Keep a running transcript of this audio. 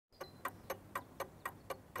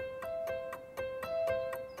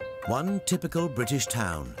One typical British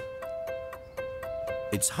town.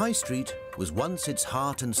 Its high street was once its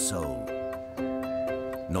heart and soul.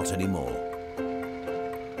 Not anymore.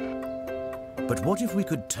 But what if we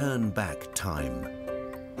could turn back time?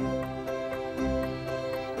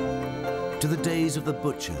 To the days of the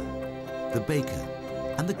butcher, the baker,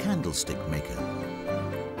 and the candlestick maker.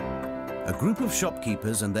 A group of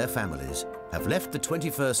shopkeepers and their families have left the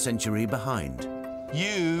 21st century behind.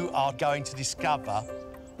 You are going to discover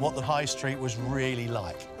what the high street was really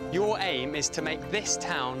like. Your aim is to make this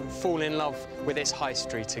town fall in love with its high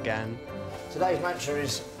street again. Today's mantra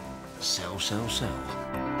is sell, sell,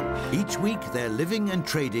 sell. Each week, they're living and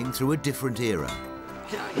trading through a different era.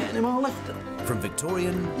 Can't get any more left. From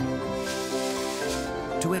Victorian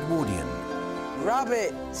to Edwardian.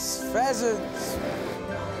 Rabbits, pheasants.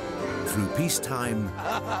 Through peacetime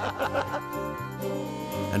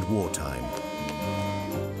and wartime.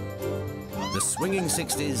 The swinging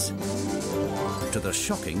 60s to the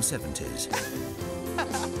shocking 70s.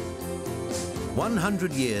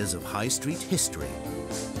 100 years of high street history.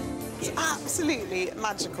 It's absolutely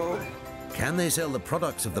magical. Can they sell the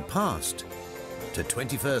products of the past to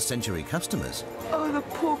 21st century customers? Oh, the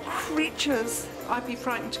poor creatures. I'd be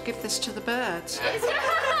frightened to give this to the birds.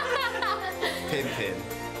 Pin, pin.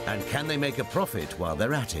 And can they make a profit while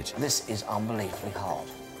they're at it? This is unbelievably hard.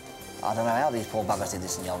 I don't know how these poor buggers did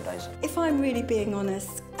this in the old days. If I'm really being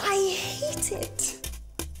honest, I hate it.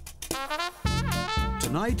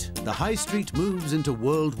 Tonight, the high street moves into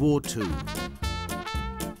World War II.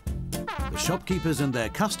 The shopkeepers and their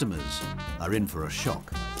customers are in for a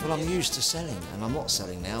shock. Well, I'm used to selling, and I'm not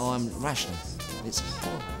selling now, I'm rationing. It's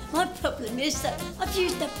horrible. My problem is that I've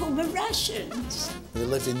used up all my rations. We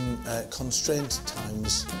live in constrained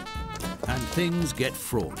times. And things get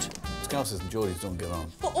fraught. Scousers and Geordies don't get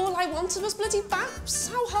on. But all I wanted was bloody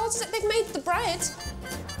baps. How hard is it they've made the bread?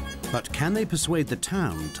 But can they persuade the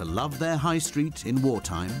town to love their high street in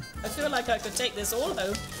wartime? I feel like I could take this all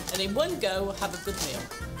home and in one go have a good meal.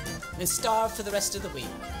 And starve for the rest of the week.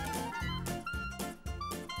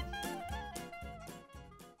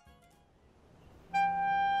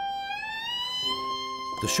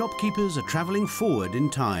 The shopkeepers are travelling forward in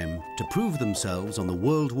time to prove themselves on the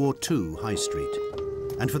World War II high street.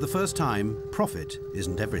 And for the first time, profit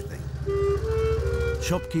isn't everything.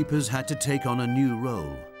 Shopkeepers had to take on a new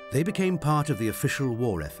role. They became part of the official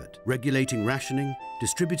war effort, regulating rationing,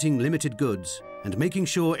 distributing limited goods, and making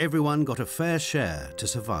sure everyone got a fair share to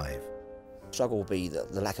survive. The struggle will be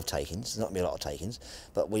the lack of takings. There's not going to be a lot of takings,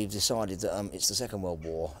 but we've decided that it's the Second World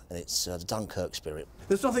War and it's the Dunkirk spirit.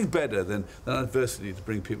 There's nothing better than adversity to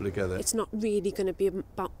bring people together. It's not really going to be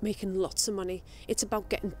about making lots of money. It's about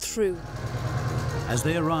getting through. As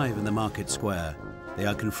they arrive in the market square, they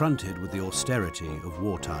are confronted with the austerity of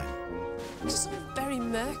wartime. It's very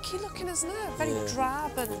murky looking, isn't it? Very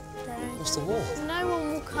drab and grey. What's the war? No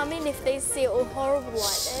one will come in if they see it all horrible like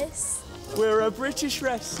this. We're a British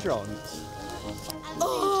restaurant.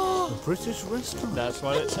 A British restaurant? That's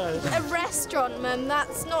what it says. A restaurant, Mum,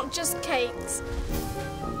 that's not just cakes.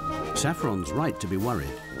 Saffron's right to be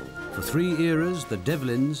worried. For 3 eras, the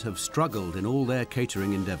Devlins have struggled in all their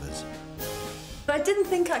catering endeavours. I didn't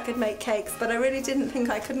think I could make cakes, but I really didn't think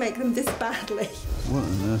I could make them this badly. What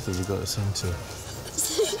on earth have we got us into?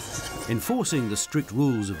 Enforcing the strict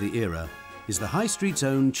rules of the era is the High Street's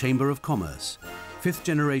own Chamber of Commerce,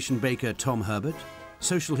 5th-generation baker Tom Herbert,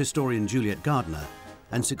 social historian Juliet Gardner,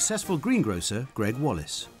 and successful greengrocer Greg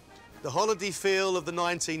Wallace. The holiday feel of the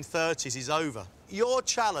 1930s is over. Your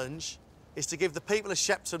challenge is to give the people of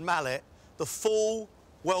Shepton Mallet the full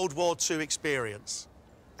World War II experience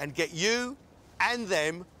and get you and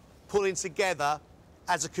them pulling together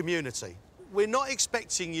as a community. We're not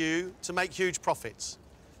expecting you to make huge profits.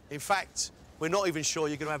 In fact, we're not even sure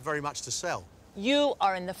you're going to have very much to sell. You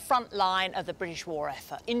are in the front line of the British war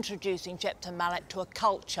effort, introducing Shepton Mallet to a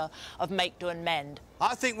culture of make, do and mend.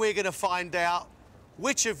 I think we're going to find out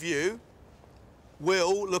which of you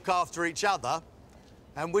will look after each other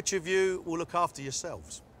and which of you will look after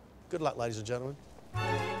yourselves. Good luck, ladies and gentlemen.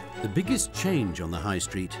 The biggest change on the high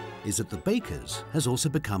street is that the Baker's has also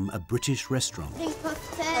become a British restaurant. Think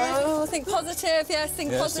positive. Oh, think positive, yes,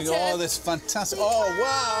 think positive. Oh, this fantastic. Oh,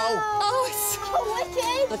 wow! Oh, it's so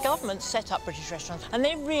wicked. The government set up British restaurants and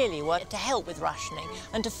they really were to help with rationing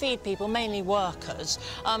and to feed people, mainly workers,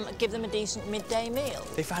 give them a decent midday meal.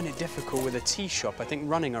 They found it difficult with a tea shop. I think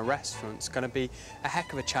running a restaurant's going to be a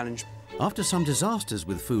heck of a challenge. After some disasters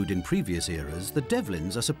with food in previous eras, the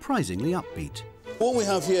Devlins are surprisingly upbeat. What we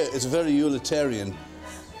have here is a very utilitarian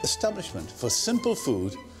establishment for simple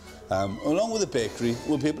food, along with a bakery,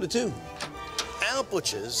 we'll be able to do. Our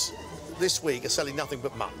butchers this week are selling nothing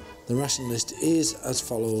but mutton. The ration list is as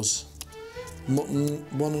follows. Mutton,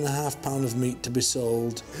 1.5 pound of meat to be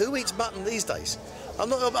sold. Who eats mutton these days? I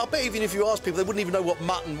bet even if you ask people, they wouldn't even know what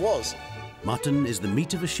mutton was. Mutton is the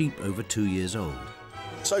meat of a sheep over 2 years old.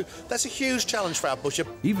 So that's a huge challenge for our butcher.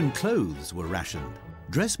 Even clothes were rationed.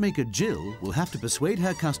 Dressmaker Jill will have to persuade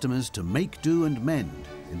her customers to make do and mend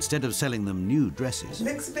instead of selling them new dresses.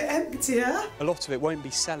 Looks a bit emptier. A lot of it won't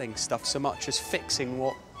be selling stuff so much as fixing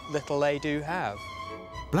what little they do have.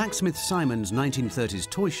 Blacksmith Simon's 1930s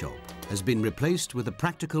toy shop has been replaced with a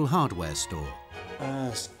practical hardware store.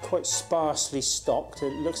 It's quite sparsely stocked.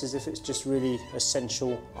 It looks as if it's just really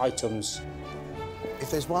essential items.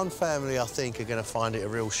 If there's one family I think are going to find it a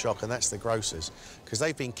real shock, and that's the grocers, because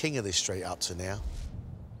they've been king of this street up to now.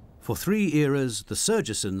 For 3 eras, the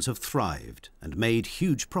Surgesons have thrived and made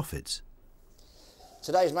huge profits.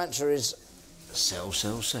 Today's mantra is sell,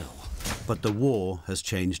 sell, sell. But the war has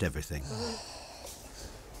changed everything.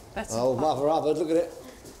 Oh, Mother Hubbard, look at it.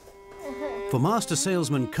 For master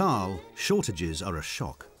salesman Carl, shortages are a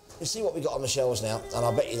shock. You see what we've got on the shelves now, and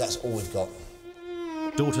I bet you that's all we've got.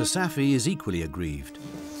 Daughter Safi is equally aggrieved.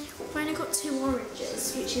 When I got 2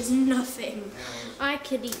 oranges, which is nothing, I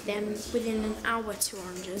could eat them within an hour, 2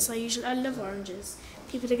 oranges. I love oranges.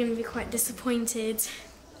 People are going to be quite disappointed.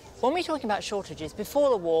 When we're talking about shortages,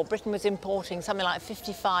 before the war, Britain was importing something like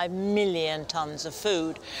 55 million tonnes of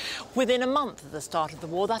food. Within a month at the start of the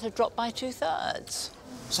war, that had dropped by 2/3.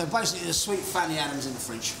 So basically, there's sweet Fanny Adams in the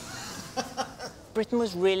fridge. Britain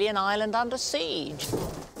was really an island under siege.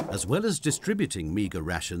 As well as distributing meagre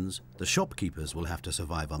rations, the shopkeepers will have to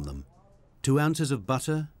survive on them. 2 ounces of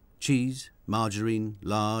butter, cheese, margarine,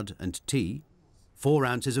 lard and tea, 4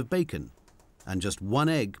 ounces of bacon, and just 1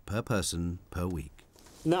 egg per person per week.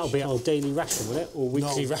 And that'll be our daily ration, will it? Or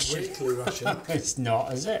weekly ration? Weekly ration. It's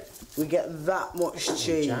not, is it? We get that much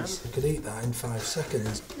cheese. You could eat that in 5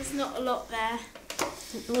 seconds. There's not a lot there.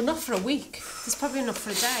 Well, enough for a week. There's probably enough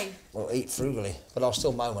for a day. Well, eat frugally, but I'll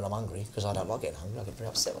still moan when I'm hungry, because I don't like getting hungry. I get very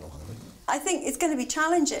upset when I'm hungry. I think it's going to be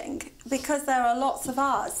challenging because there are lots of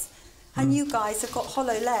us and you guys have got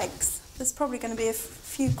hollow legs. There's probably going to be a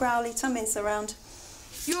few growly tummies around.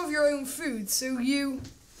 You have your own food, so you,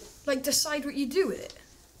 decide what you do with it?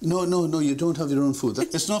 No, you don't have your own food.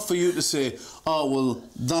 It's not for you to say, oh, well,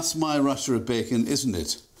 that's my rasher of bacon, isn't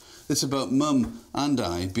it? It's about Mum and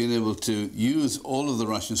I being able to use all of the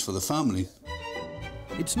rations for the family.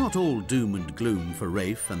 It's not all doom and gloom for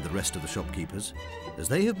Rafe and the rest of the shopkeepers, as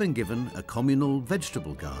they have been given a communal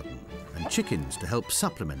vegetable garden and chickens to help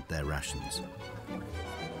supplement their rations.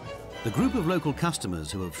 The group of local customers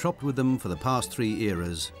who have shopped with them for the past 3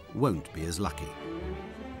 eras won't be as lucky.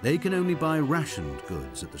 They can only buy rationed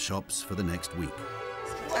goods at the shops for the next week.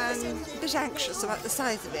 A bit anxious about the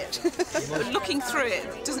size of it. But looking through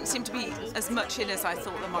it, doesn't seem to be as much in as I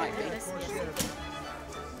thought there might be.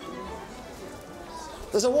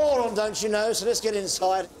 There's a war on, don't you know, so let's get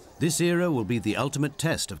inside. This era will be the ultimate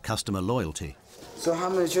test of customer loyalty. So how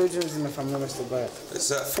many children in the family, Mr. Black?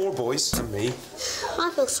 It's 4 boys and me.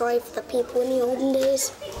 I feel sorry for the people in the olden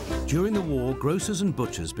days. During the war, grocers and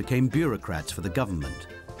butchers became bureaucrats for the government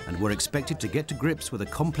and were expected to get to grips with a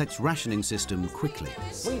complex rationing system quickly.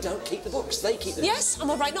 We don't keep the books, they keep the... Yes, I'm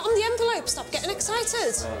all right, not on the envelope. Stop getting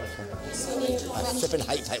excited. I flipping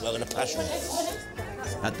hate paper with a passion.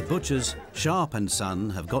 At the butchers, Sharp and Son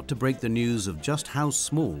have got to break the news of just how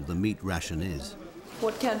small the meat ration is.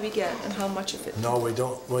 What can we get and how much of it? No, we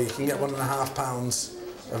don't. Well, you can get 1.5 pounds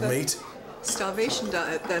of meat. Starvation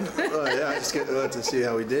diet, then. Oh, yeah, just get to see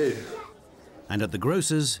how we do. And at the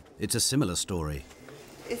grocers, it's a similar story.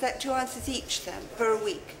 Is that 2 ounces each, then, for a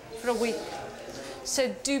week? For a week.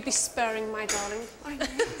 So do be sparing, my darling. I know.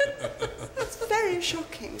 That's very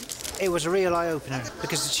shocking. It was a real eye-opener,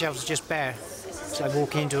 because the shelves are just bare. It's like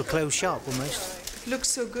walking into a closed shop, almost. It looks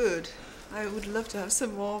so good. I would love to have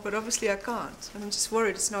some more, but obviously I can't. I'm just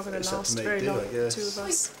worried it's not going to last very long, the 2 of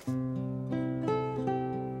us.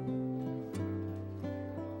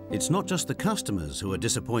 It's not just the customers who are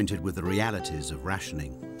disappointed with the realities of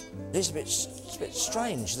rationing. It's a bit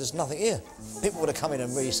strange, there's nothing here. People would have come in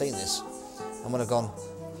and really seen this and would have gone,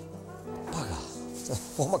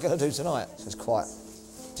 bugger, what am I going to do tonight? So it's quite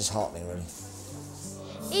disheartening, really.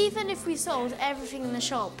 Even if we sold everything in the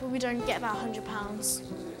shop, we don't get about £100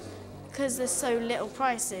 because there's so little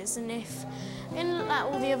prices, and if in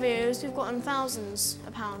all the other years we've gotten thousands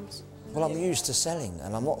of pounds. Well, I'm used to selling,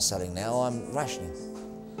 and I'm not selling now, I'm rationing.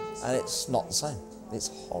 And it's not the same. It's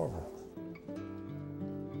horrible.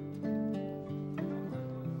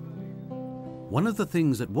 One of the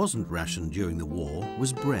things that wasn't rationed during the war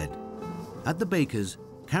was bread. At the baker's,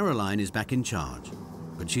 Caroline is back in charge,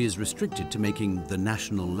 but she is restricted to making the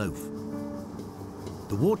national loaf.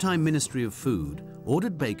 The wartime Ministry of Food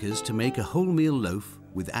ordered bakers to make a wholemeal loaf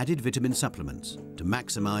with added vitamin supplements to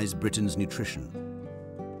maximise Britain's nutrition.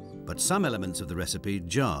 But some elements of the recipe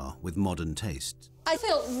jar with modern tastes. I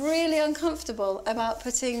felt really uncomfortable about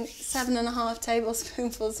putting 7.5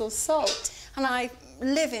 tablespoonfuls of salt, and I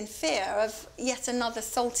live in fear of yet another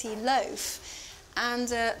salty loaf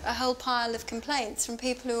and a whole pile of complaints from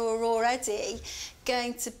people who are already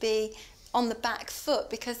going to be on the back foot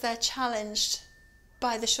because they're challenged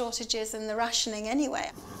by the shortages and the rationing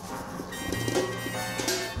anyway.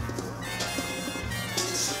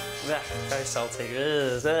 Very salty.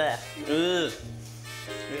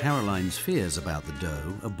 Caroline's fears about the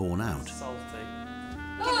dough are borne out. Salty.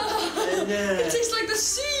 Oh, it tastes like the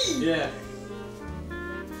sea! Yeah.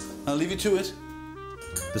 I'll leave you to it.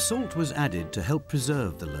 The salt was added to help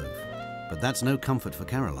preserve the loaf, but that's no comfort for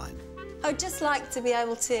Caroline. I'd just like to be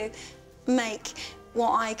able to make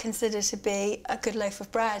what I consider to be a good loaf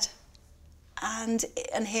of bread. And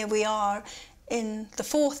here we are in the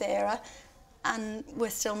 4th era, and we're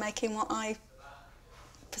still making what I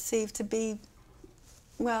perceive to be,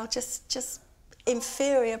 well, just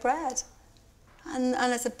inferior bread. And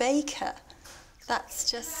as a baker,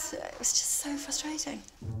 it's just so frustrating.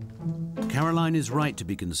 Caroline is right to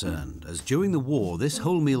be concerned, as during the war, this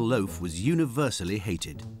wholemeal loaf was universally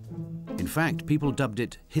hated. In fact, people dubbed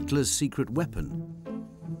it Hitler's secret weapon.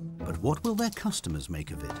 But what will their customers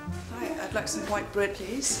make of it? Hi, I'd like some white bread,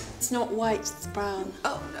 please. It's not white, it's brown.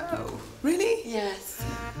 Oh, no. Really? Yes.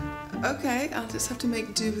 OK, I'll just have to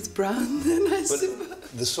make do with brown then, I suppose.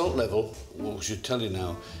 The salt level, we should tell you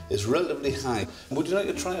now, is relatively high. Would you like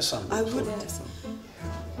to try a sample? I would. Yes.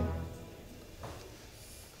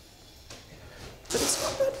 But it's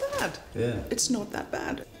not that bad. Yeah. It's not that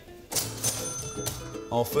bad.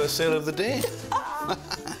 Our first sale of the day. 9.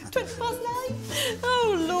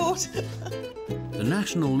 Oh, Lord. The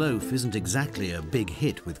national loaf isn't exactly a big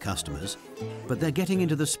hit with customers, but they're getting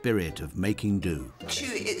into the spirit of making do. It's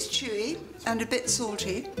chewy and a bit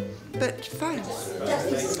salty, but fine.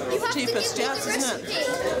 Cheapest, yes, isn't it?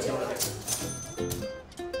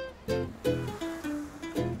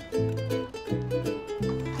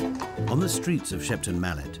 On the streets of Shepton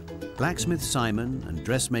Mallet, blacksmith Simon and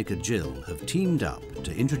dressmaker Jill have teamed up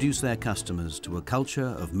to introduce their customers to a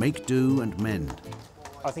culture of make do and mend.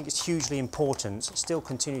 I think it's hugely important, still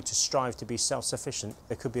continue to strive to be self-sufficient.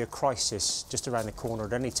 There could be a crisis just around the corner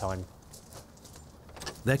at any time.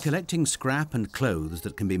 They're collecting scrap and clothes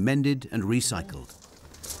that can be mended and recycled.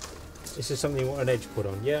 This is something you want an edge put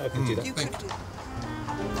on? Yeah, I can do that. You could do.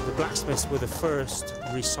 The blacksmiths were the first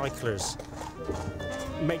recyclers.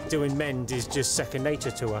 Make, do and mend is just second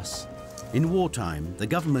nature to us. In wartime, the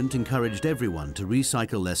government encouraged everyone to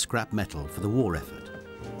recycle their scrap metal for the war effort.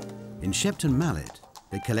 In Shepton Mallet,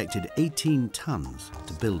 they collected 18 tons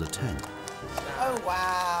to build a tank. Oh,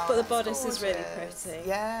 wow. But the bodice is really pretty.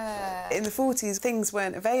 Yeah. In the 40s, things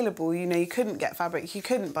weren't available. You know, you couldn't get fabric, you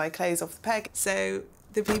couldn't buy clothes off the peg. So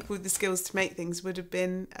the people with the skills to make things would have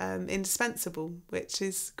been indispensable, which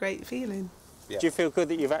is great feeling. Yeah. Do you feel good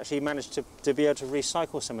that you've actually managed to be able to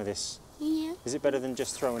recycle some of this? Yeah. Is it better than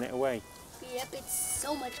just throwing it away? Yep, it's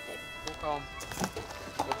so much better. Walk on.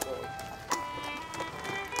 Look forward.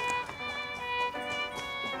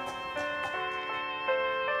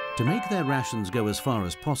 To make their rations go as far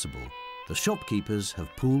as possible, the shopkeepers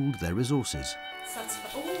have pooled their resources.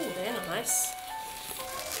 Oh, they're nice.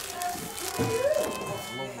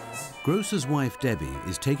 Grocer's wife Debbie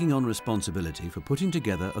is taking on responsibility for putting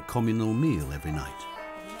together a communal meal every night.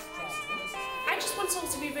 I just want us all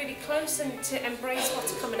to be really close and to embrace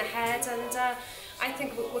what's coming ahead, and I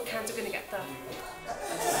think we're kind of going to get there.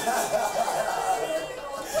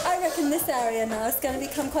 I reckon this area now is going to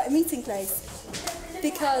become quite a meeting place,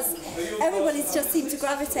 because everybody's just seemed to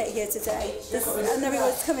gravitate here today, and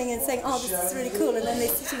everyone's coming in saying, oh, this is really cool, and then they're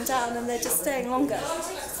sitting down and they're just staying longer.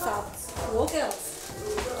 It's fab. War girls.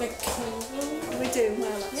 We're cool. We're doing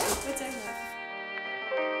well, actually. Yeah, we're doing well.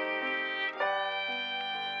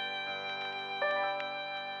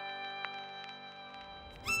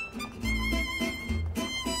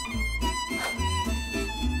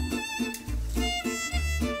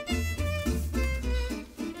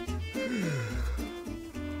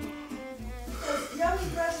 Yummy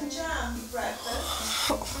bread and jam for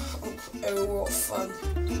breakfast. Oh, what fun.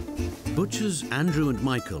 Butchers Andrew and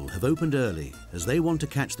Michael have opened early as they want to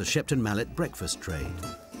catch the Shepton Mallet breakfast trade.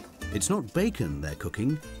 It's not bacon they're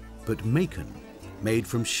cooking, but macon, made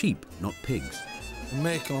from sheep, not pigs.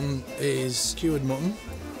 Macon is cured mutton,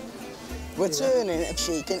 We're turning a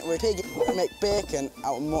sheep into a pig. We make bacon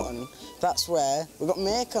out of mutton. That's where we've got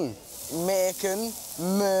macon. Macon,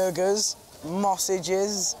 murgers,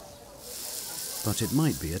 mossages. But it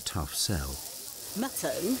might be a tough sell.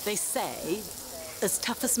 Mutton, they say, as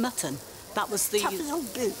tough as mutton. That was the... Tough as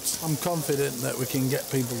old boots. I'm confident that we can get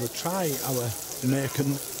people to try our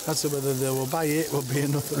macon. As to whether they will buy it will be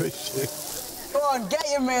another issue. Go on, get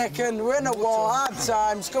your macon. We're in a war, hard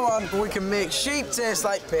times. Come on. We can make sheep taste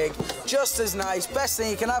like pig. Just as nice. Best thing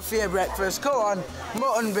you can have for your breakfast. Go on.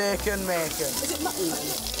 Mutton, bacon, macon. Is it mutton then?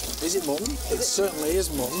 Is it mutton? It certainly is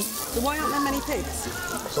mutton. So why aren't there many pigs?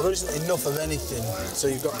 So there isn't enough of anything, so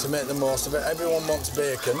you've got to make the most of it. Everyone wants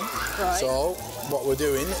bacon, right. So what we're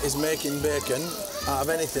doing is making bacon out of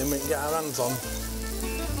anything we can get our hands on.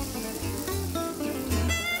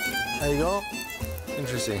 There you go.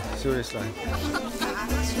 Interesting, seriously.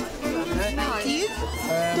 Thank you.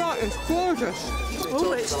 That is gorgeous.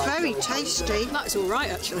 Oh, it's very tasty. That's all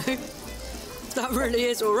right, actually. That really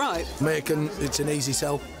is all right. Bacon, it's an easy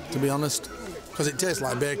sell, to be honest, because it tastes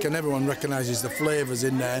like bacon. Everyone recognises the flavours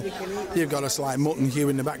in there. You've got a slight mutton hue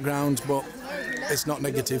in the background, but it's not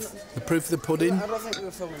negative. The proof of the pudding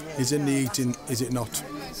is in the eating, is it not?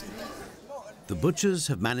 The butchers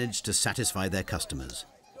have managed to satisfy their customers.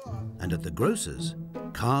 And at the grocer's,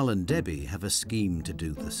 Carl and Debbie have a scheme to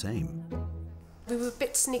do the same. We were a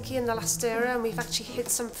bit sneaky in the last era and we've actually hid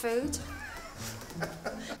some food.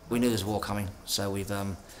 We knew there was a war coming, so we've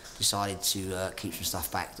decided to keep some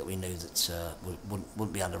stuff back that we knew that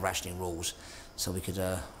wouldn't be under rationing rules, so we could,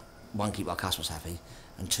 one, keep our customers happy,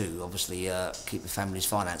 and two, obviously, keep the family's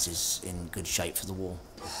finances in good shape for the war.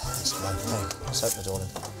 Let's go. Hey, let's open the door then,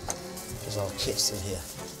 because our kit's still here.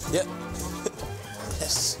 Yep.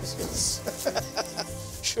 Yes.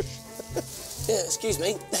 Shush. Yeah, excuse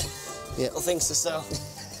me. Yeah. Got things to sell.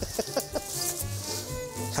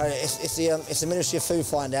 Harry, if the Ministry of Food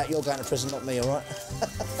find out, you're going to prison, not me, all right?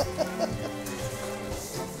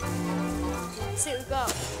 See what we've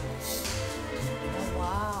got. Oh,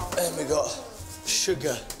 wow. And we got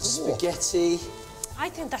sugar, spaghetti. I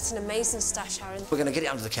think that's an amazing stash, Aaron. We're going to get it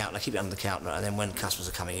under the counter, keep it under the counter, and then when customers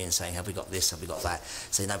are coming in saying, have we got this, have we got that,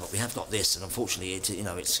 say, no, but we have got this, and unfortunately, it's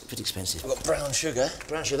a bit expensive. We've got brown sugar.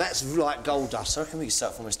 Brown sugar, that's like gold dust. I reckon we could sell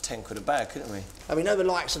for almost 10 quid a bag, couldn't we? And we know the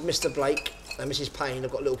likes of Mr. Blake and Mrs. Payne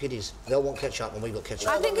have got little kiddies. They'll want ketchup, and we've got ketchup.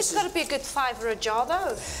 I think it's got to be a good £5 a jar,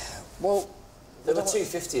 though. Well, they were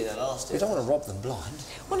 £2.50 there last year. We don't want to rob them blind.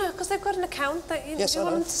 Well, no, because they've got an account that you want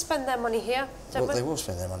them to spend their money here. Well, they will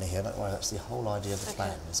spend their money here, don't worry. That's the whole idea of the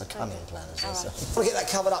plan. It's a cunning plan, isn't it? So, we'll get that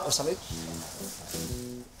covered up with something.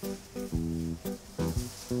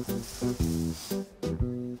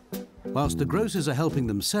 Whilst the grocers are helping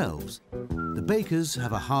themselves, the bakers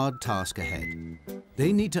have a hard task ahead.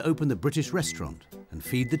 They need to open the British restaurant and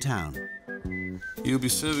feed the town. You'll be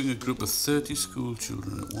serving a group of 30 school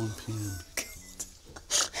children at 1 p.m.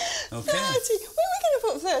 OK. 30? Where are we going to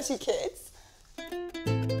put 30 kids?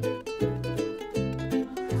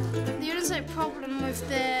 The other problem with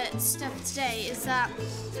the stuff today is that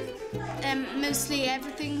mostly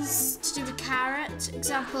everything's to do with carrot.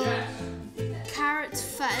 Example, carrot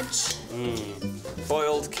fudge.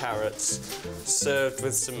 Boiled carrots served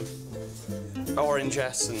with some orange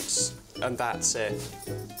essence, and that's it.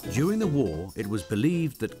 During the war, it was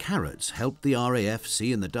believed that carrots helped the RAF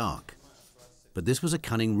see in the dark. But this was a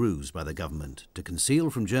cunning ruse by the government to conceal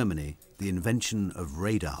from Germany the invention of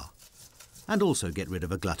radar and also get rid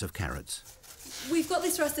of a glut of carrots. We've got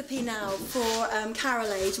this recipe now for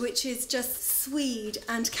carrelade, which is just swede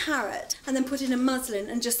and carrot, and then put in a muslin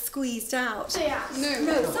and just squeezed out. Yeah.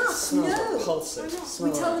 No, that. No.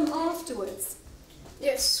 We tell them afterwards.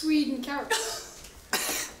 Yeah, it's swede and carrot.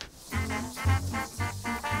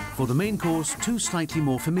 For the main course, two slightly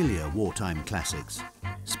more familiar wartime classics,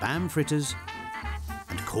 spam fritters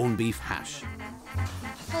and corned beef hash. I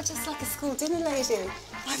felt just like a school dinner lady.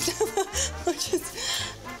 I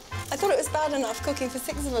thought it was bad enough cooking for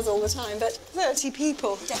 6 of us all the time, but 30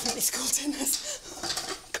 people, definitely school dinners.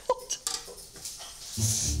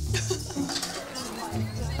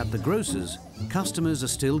 At the grocer's, customers are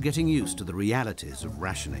still getting used to the realities of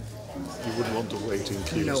rationing. You wouldn't want to wait in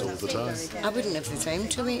queues all the time. I wouldn't have the time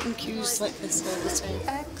to wait in queues like this all the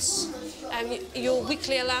time. Eggs. Your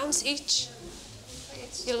weekly allowance each.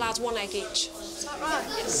 You're allowed 1 egg each. Is that right?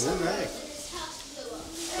 Yes. 1 egg.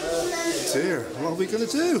 Dear, what are we going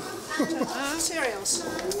to do? Cereals.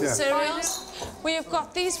 Yeah. Cereals. We have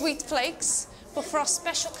got these wheat flakes, but for our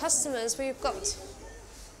special customers, we've got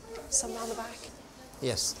some down the back.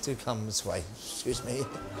 Yes, do come this way. Excuse me.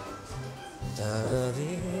 I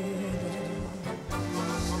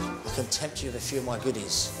can tempt you with a few of my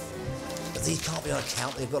goodies. these can't be on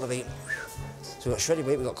account, they've got to be... So we've got shredded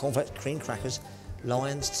wheat, we've got cornflakes, cream crackers,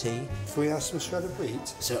 Lions tea. Can we have some shredded wheat?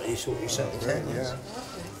 So you certainly can. Yeah.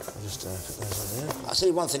 I'll just put those on there. I'll tell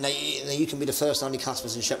you one thing, you can be the first and only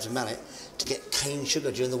customers in Shepton Mallet to get cane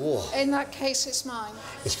sugar during the war. In that case, it's mine.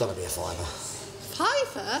 It's got to be a fiver.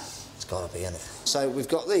 Fiver? It's got to be, isn't it? So we've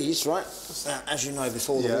got these, right? Now, as you know,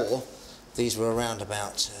 before the war, these were around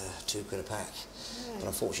about £2 a pack. But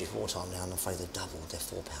unfortunately, wartime now, I'm afraid they've doubled. They're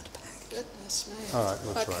 £4 a pack. Goodness me. All right,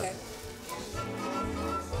 we'll try it.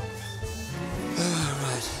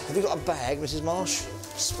 Right. Have you got a bag, Mrs. Marsh?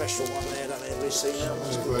 Special one there, don't anybody see that?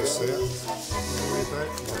 Let's see it.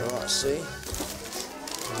 Right, see.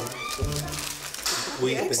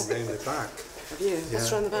 We've been round the back. Have you?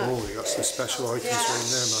 What's around the back? Oh, we got some special items around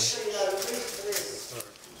there, man.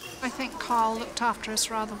 I think Carl looked after us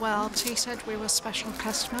rather well. He said we were special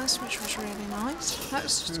customers, which was really nice. That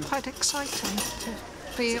was just quite exciting to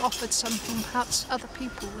be offered something perhaps other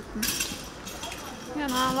people wouldn't. Yeah,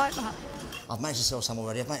 no, I like that. I've managed to sell some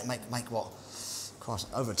already. I've make what? Christ,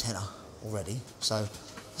 over a tenner already. So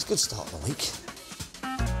it's a good start of the week.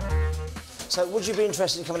 So would you be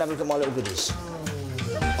interested in coming and have a look at my little goodies?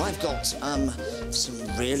 I've got some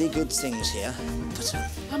really good things here. But,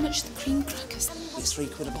 how much are the cream crackers? It's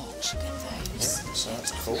 £3 a box. Look at those. Yeah, so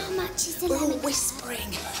that's cool. How much is the lemon?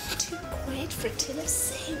 Whispering. £2 for a tin of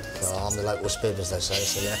soup. Well, I'm the local spib, as they say,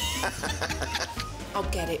 so yeah. I'll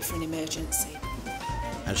get it for an emergency.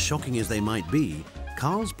 As shocking as they might be,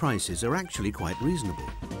 Carl's prices are actually quite reasonable.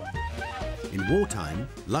 In wartime,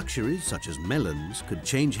 luxuries such as melons could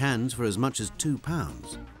change hands for as much as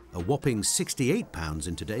 £2, a whopping £68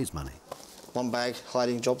 in today's money. One bag,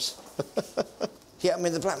 hiding jobs. Yeah, I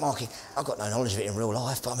mean, the black market, I've got no knowledge of it in real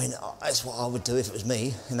life, but I mean, that's what I would do if it was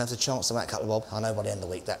me, and have the chance to make a couple of bob. I know by the end of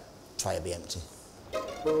the week that tray will be empty.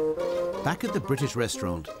 Back at the British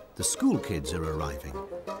restaurant, the school kids are arriving.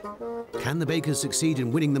 Can the bakers succeed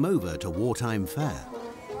in winning them over to wartime fare?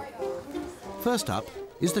 First up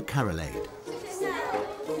is the carolade.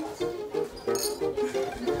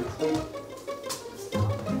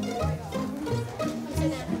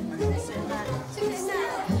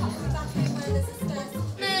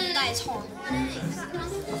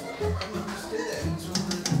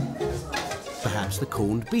 Perhaps the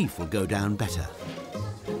corned beef will go down better.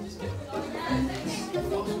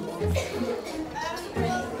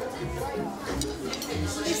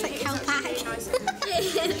 It's like cow pack.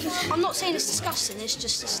 I'm not saying it's disgusting, it's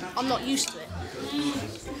just I'm not used to it.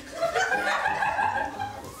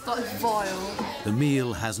 That is vile. The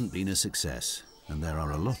meal hasn't been a success, and there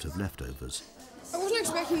are a lot of leftovers. I wasn't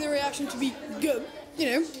expecting the reaction to be good, you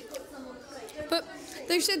know. But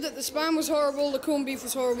they said that the spam was horrible, the corned beef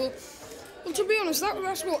was horrible. Well, to be honest,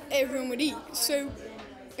 that's what everyone would eat. So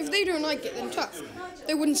if they don't like it, then tough.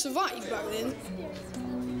 They wouldn't survive back then.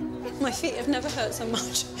 My feet have never hurt so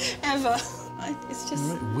much, ever. It's just...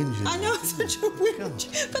 I know it's such a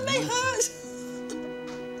whinge, but they hurt.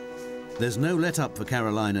 There's no let-up for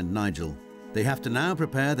Caroline and Nigel. They have to now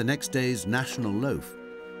prepare the next day's national loaf.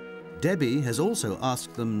 Debbie has also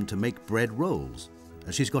asked them to make bread rolls,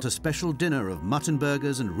 as she's got a special dinner of mutton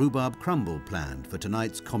burgers and rhubarb crumble planned for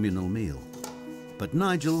tonight's communal meal. But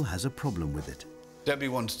Nigel has a problem with it. Debbie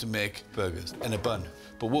wants to make burgers in a bun,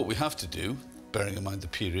 but what we have to do, bearing in mind the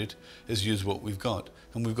period, is use what we've got.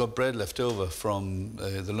 And we've got bread left over from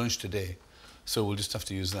the lunch today, so we'll just have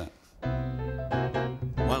to use that.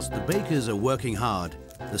 Whilst the bakers are working hard,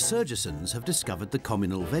 the Surgisons have discovered the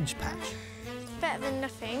communal veg patch. Better than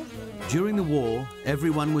nothing. During the war,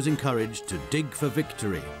 everyone was encouraged to dig for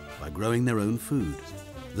victory by growing their own food.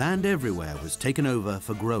 Land everywhere was taken over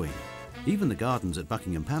for growing, even the gardens at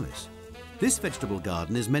Buckingham Palace. This vegetable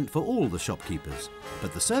garden is meant for all the shopkeepers,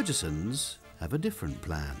 but the Surgisons have a different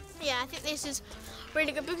plan. Yeah, I think this is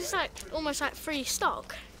really good because it's like almost like free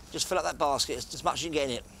stock. Just fill up that basket as much as you can get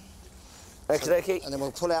in it. Okie-dokie. And then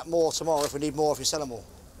we'll pull out more tomorrow if we need more, if we sell them all.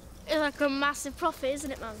 It's like a massive profit,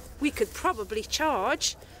 isn't it, Mum? We could probably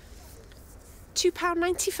charge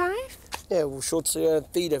 £2.95. Yeah, we'll sure to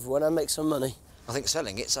feed everyone and make some money. I think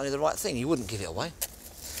selling it's only the right thing. You wouldn't give it away.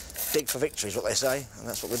 Dig for victory is what they say, and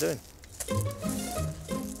that's what we're doing.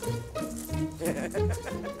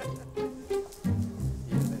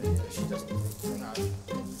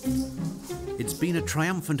 It's been a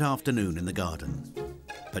triumphant afternoon in the garden,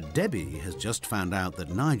 but Debbie has just found out that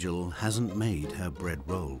Nigel hasn't made her bread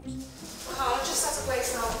rolls. Carl, just as a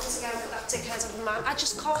waste now because again I've got that dickhead of a man. I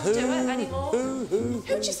just can't do it anymore. Who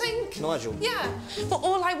do you think? Nigel. Yeah, but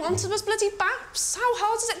all I wanted was bloody baps. How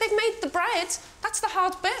hard is it? They've made the bread. That's the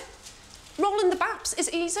hard bit. Rolling the baps is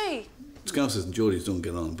easy. Scousers and Geordies don't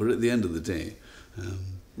get on, but at the end of the day,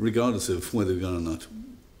 regardless of whether we're going or not.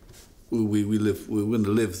 We're going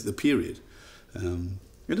to live the period. And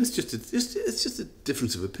it's just a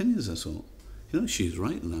difference of opinions, that's all. You know, she's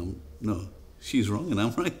right and she's wrong and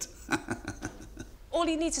I'm right. All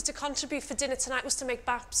he needed to contribute for dinner tonight was to make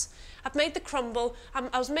baps. I've made the crumble,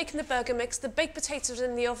 I was making the burger mix, the baked potatoes are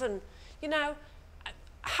in the oven. You know,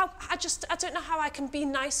 I don't know how I can be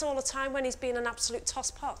nice all the time when he's been an absolute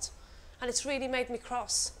tosspot. And it's really made me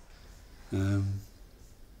cross.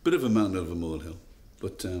 Bit of a mountain out of a molehill,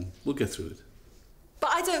 but we'll get through it.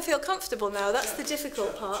 But I don't feel comfortable now. That's the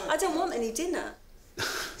difficult part. I don't want any dinner.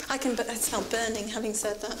 I can smell burning, having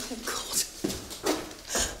said that. Oh, God.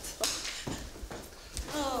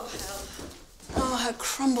 Oh, hell. Oh, her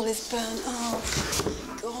crumble is burnt. Oh,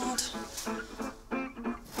 God.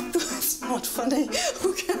 It's not funny,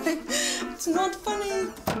 OK? It's not funny.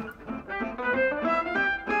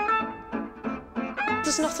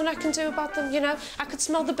 There's nothing I can do about them, you know. I could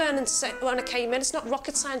smell the burning when I came in. It's not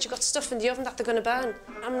rocket science. You've got stuff in the oven that they're going to burn.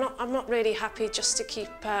 I'm not really happy just to keep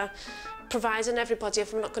providing everybody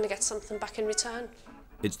if I'm not going to get something back in return.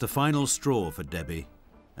 It's the final straw for Debbie,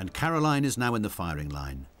 and Caroline is now in the firing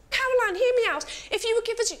line. Caroline, hear me out. If you would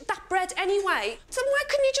give us that bread anyway, then why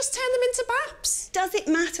couldn't you just turn them into baps? Does it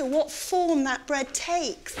matter what form that bread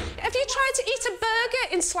takes? Have you tried to eat a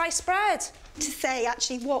burger in sliced bread? To say,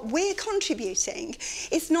 actually, what we're contributing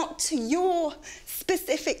is not to your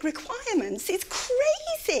specific requirements. It's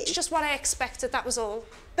crazy. It's just what I expected, that was all.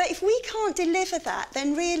 But if we can't deliver that,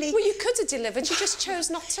 then really... Well, you could have delivered, you just chose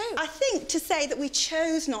not to. I think to say that we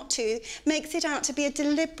chose not to makes it out to be a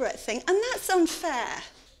deliberate thing, and that's unfair.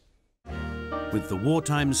 With the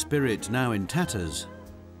wartime spirit now in tatters,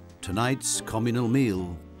 tonight's communal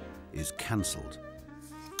meal is cancelled.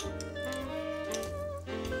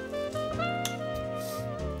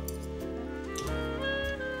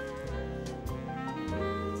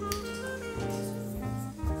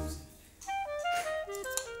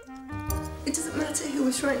 It doesn't matter who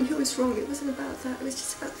was right and who was wrong. It wasn't about that. It was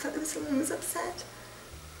just about the fact that someone was upset.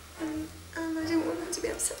 And I didn't want them to be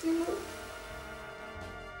upset anymore.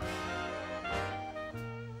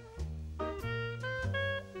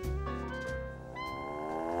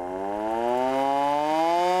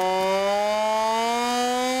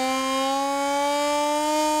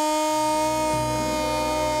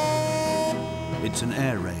 It's an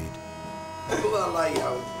air raid. Look at that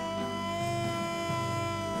layout.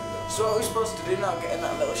 So what are we supposed to do now, get in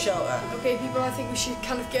that little shelter? OK, people, I think we should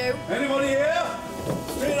kind of go. Anybody here?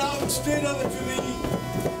 Straight over to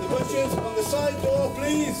the bushes on the side door,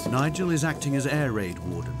 please. Nigel is acting as air raid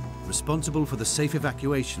warden, responsible for the safe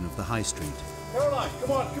evacuation of the high street. Caroline,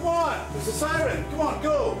 come on. There's a siren. Come on,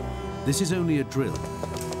 go. This is only a drill.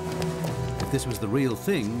 If this was the real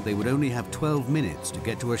thing, they would only have 12 minutes to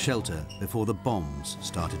get to a shelter before the bombs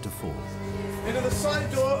started to fall. Into the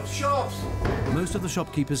side door, shops. Most of the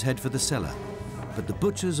shopkeepers head for the cellar, but the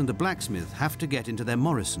butchers and the blacksmith have to get into their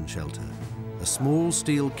Morrison shelter, a small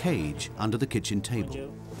steel cage under the kitchen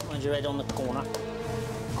table. Mind your head on the corner.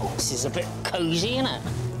 Oh, this is a bit cosy, isn't it?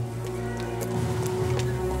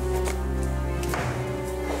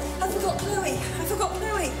 I forgot Chloe.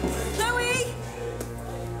 Chloe!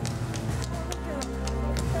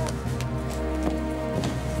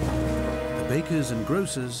 The bakers and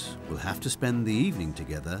grocers will have to spend the evening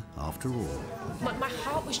together after all. My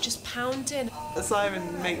heart was just pounding. A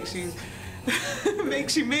siren makes you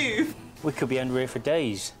makes you move. We could be under here for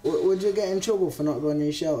days. Would you get in trouble for not going to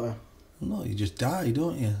your shelter? No, you just die,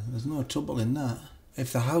 don't you? There's no trouble in that.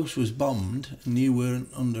 If the house was bombed and you weren't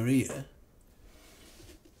under here,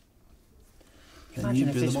 then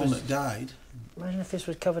you'd be the one that died. Imagine if this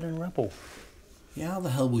was covered in rubble. Yeah, how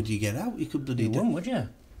the hell would you get out? You could bloody... You wouldn't, would you?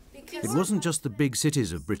 It wasn't just the big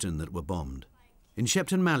cities of Britain that were bombed. In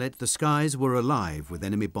Shepton Mallet, the skies were alive with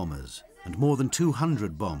enemy bombers, and more than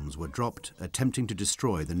 200 bombs were dropped attempting to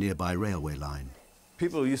destroy the nearby railway line.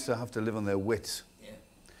 People used to have to live on their wits,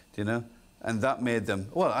 you know? And that made them,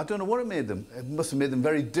 well, I don't know what it made them. It must have made them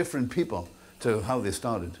very different people to how they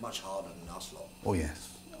started. Much harder than us lot. Oh,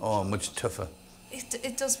 yes. Oh, much tougher.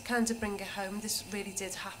 It does kind of bring it home. This really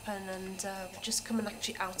did happen, and just coming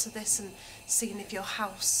actually out of this and seeing if your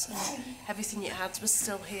house and everything you had was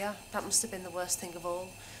still here, that must have been the worst thing of all.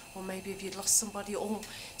 Or maybe if you'd lost somebody, or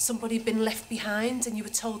somebody had been left behind and you were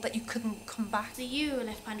told that you couldn't come back. That you were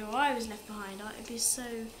left behind or I was left behind, it'd be so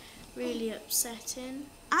really upsetting.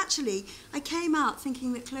 Actually, I came out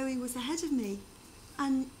thinking that Chloe was ahead of me.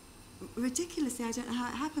 And ridiculously, I don't know how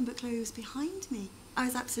it happened, but Chloe was behind me. I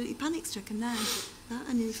was absolutely panic-stricken then.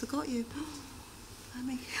 I nearly forgot you. I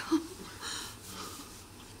mean,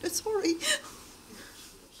 sorry.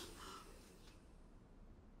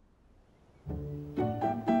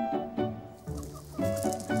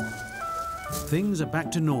 Things are back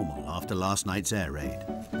to normal after last night's air raid.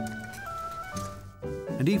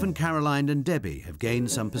 And even Caroline and Debbie have gained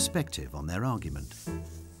some perspective on their argument.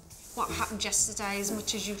 What happened yesterday, as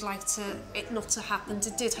much as you'd like it not to happen,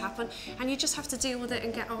 it did happen, and you just have to deal with it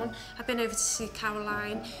and get on. I've been over to see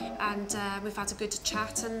Caroline, and we've had a good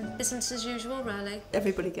chat, and business as usual, really.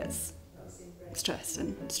 Everybody gets stressed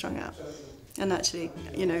and strung out, and actually,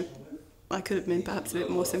 you know, I could have been perhaps a bit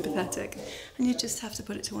more sympathetic, and you just have to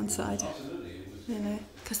put it to one side, you know,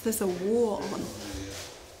 because there's a war on.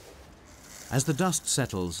 As the dust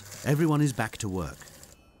settles, everyone is back to work.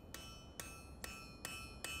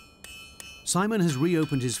 Simon has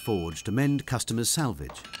reopened his forge to mend customers'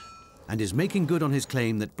 salvage and is making good on his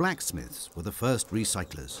claim that blacksmiths were the first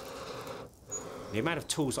recyclers. The amount of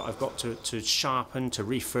tools that I've got to sharpen, to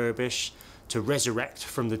refurbish, to resurrect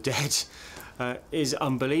from the dead is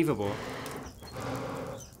unbelievable.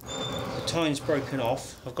 The tine's broken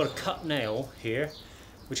off. I've got a cut nail here,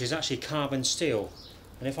 which is actually carbon steel.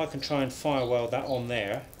 And if I can try and fire weld that on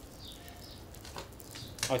there,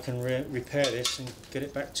 I can repair this and get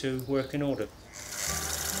it back to working order.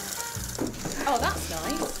 Oh, that's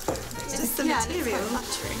nice. Just the material.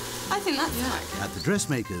 I think that's right. At the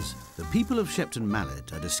dressmakers, the people of Shepton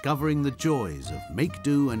Mallet are discovering the joys of make,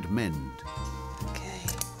 do and mend. OK,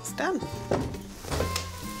 it's done.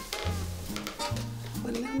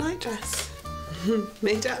 One little night dress.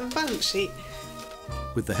 Made out of a balance sheet.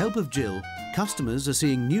 With the help of Jill, customers are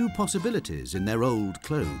seeing new possibilities in their old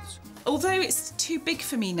clothes. Although it's too big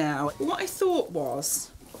for me now, what I thought was,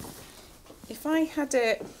 if I had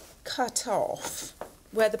it cut off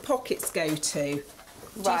where the pockets go to, do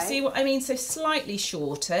you see what I mean? So slightly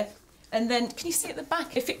shorter, and then, can you see at the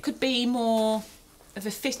back, if it could be more of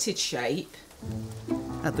a fitted shape?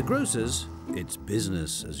 At the grocer's, it's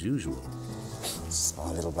business as usual. It's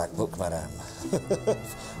my little black book, madame.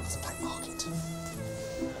 It's a black market.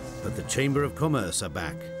 But the Chamber of Commerce are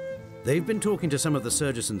back. They've been talking to some of the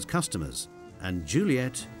Surgeson's customers, and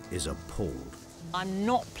Juliet is appalled. I'm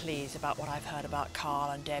not pleased about what I've heard about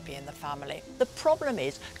Carl and Debbie and the family. The problem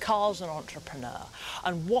is Carl's an entrepreneur,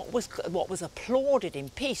 and what was applauded in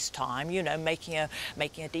peacetime, you know, making a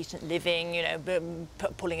decent living, you know,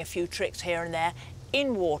 pulling a few tricks here and there.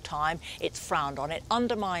 In wartime, it's frowned on. It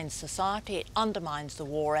undermines society, it undermines the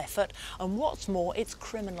war effort, and what's more, it's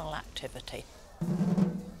criminal activity.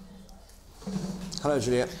 Hello,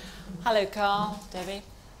 Juliet. Hello, Carl, Debbie.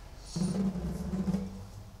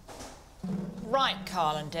 Right,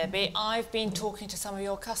 Carl and Debbie, I've been talking to some of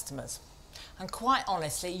your customers, and quite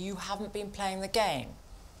honestly, you haven't been playing the game.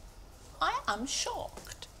 I am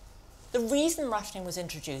shocked. The reason rationing was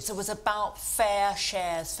introduced, it was about fair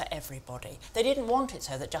shares for everybody. They didn't want it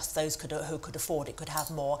so that just those who could afford it could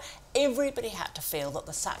have more. Everybody had to feel that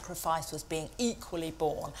the sacrifice was being equally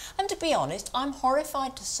borne. And to be honest, I'm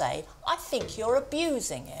horrified to say, I think you're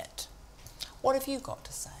abusing it. What have you got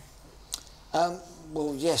to say?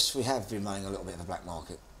 Well, yes, we have been running a little bit of a black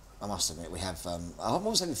market. I must admit, we have. I've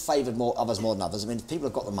always favoured others more than others. I mean, if people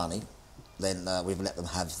have got the money, then we've let them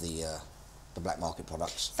have the black market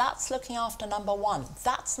products. That's looking after number one.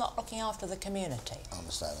 That's not looking after the community. I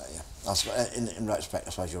understand that, yeah. In retrospect,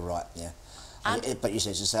 I suppose you're right, yeah. But you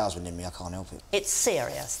say it's a salesman in me, I can't help it. It's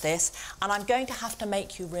serious, this, and I'm going to have to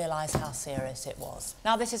make you realise how serious it was.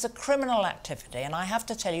 Now, this is a criminal activity, and I have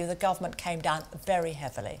to tell you the government came down very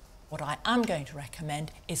heavily. What I am going to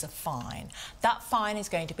recommend is a fine. That fine is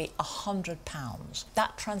going to be £100.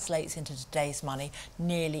 That translates into today's money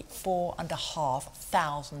nearly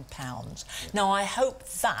 £4,500. Now, I hope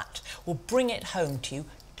that will bring it home to you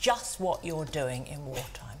just what you're doing in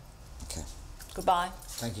wartime. OK. Goodbye.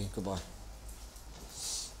 Thank you. Goodbye.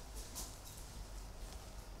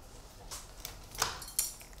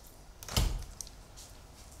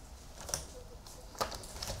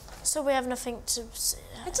 So we have nothing to...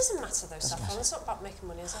 It doesn't matter though, Saffron. It's not about making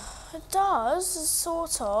money, is it? It does,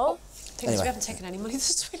 sort of. The thing is, we haven't taken any money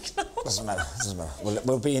this week now. Doesn't matter. Doesn't matter.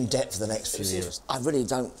 We'll be in debt for the next few years. I really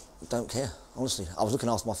don't care, honestly. I was looking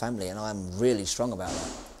after my family, and I'm really strong about that.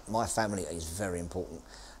 My family is very important,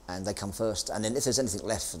 and they come first. And then if there's anything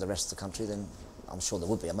left for the rest of the country, then I'm sure there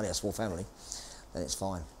would be. I'm only a small family, then it's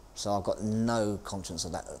fine. So I've got no conscience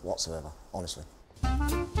of that whatsoever, honestly.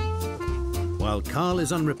 While Carl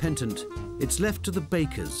is unrepentant, it's left to the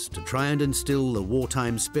bakers to try and instil the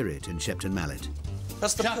wartime spirit in Shepton Mallet.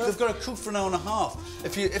 That's the Jack, they've got to cook for an hour and a half.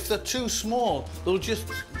 If they're too small, they'll just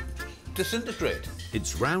disintegrate.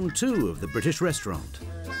 It's round 2 of the British restaurant.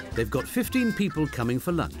 They've got 15 people coming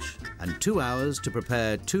for lunch and 2 hours to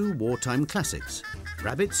prepare 2 wartime classics,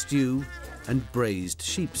 rabbit stew and braised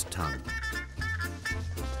sheep's tongue.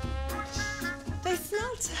 They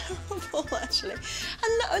smell terrible, actually.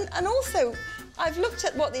 And also, I've looked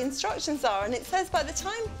at what the instructions are, and it says by the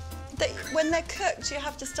time that when they're cooked, you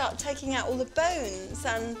have to start taking out all the bones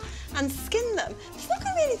and skin them. There's not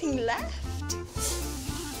going to be anything left.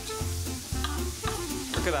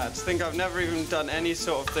 Look at that. I think I've never even done any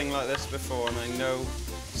sort of thing like this before, and I know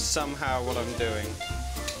somehow what I'm doing.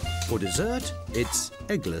 For dessert, it's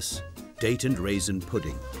eggless date and raisin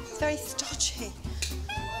pudding. It's very stodgy.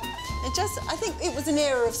 I think it was an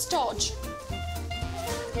era of stodge.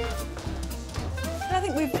 And I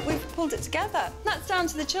think we've pulled it together. That's down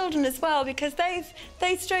to the children as well, because they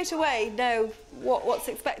straight away know what's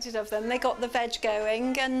expected of them. They got the veg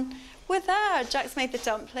going, and with her, Jack's made the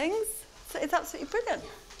dumplings. So it's absolutely brilliant.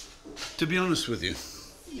 To be honest with you,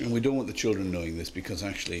 and we don't want the children knowing this because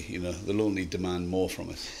actually, you know, they'll only demand more from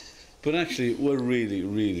us. But actually, we're really,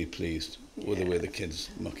 really pleased with the way the kids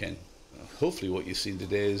muck in. Hopefully what you've seen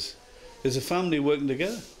today is a family working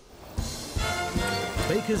together.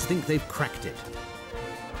 Bakers think they've cracked it,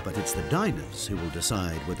 but it's the diners who will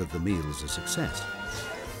decide whether the meal's a success.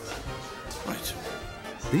 Right.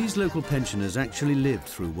 These local pensioners actually lived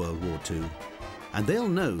through World War II, and they'll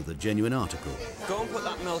know the genuine article. Go and put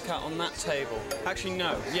that milk out on that table. Actually,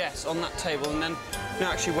 no. Yes, on that table, and then...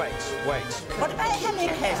 No, actually, wait. What about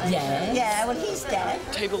Henneken? Yeah. Yeah, well, he's dead.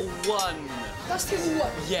 Table 1. That's table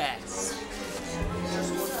 1? Yes.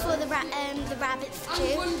 For the rabbit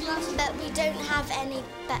stew, but we don't have any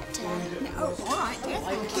butter. Oh, all right, yeah,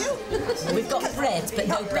 thank you. We've got bread, but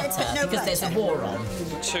no butter, because there's a war on.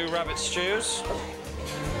 2 rabbit stews.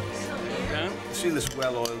 Okay. You see this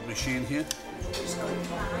well-oiled machine here?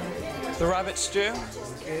 The rabbit stew.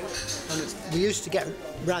 We used to get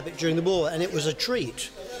rabbit during the war, and it was a treat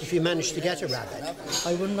if you managed to get a rabbit.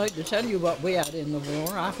 I wouldn't like to tell you what we had in the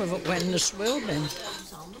war. Half of it went in the swill bin.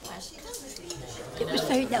 It was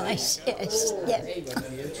very nice, yes, yeah.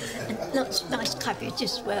 And lots of nice cabbage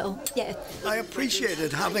as well, yeah. I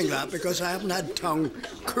appreciated having that because I haven't had tongue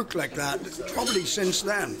cooked like that probably since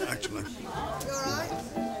then, actually.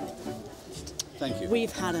 Thank you.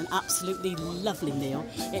 We've had an absolutely lovely meal.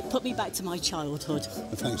 It put me back to my childhood.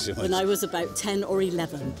 Thanks so much. When I was about 10 or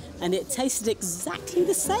 11, and it tasted exactly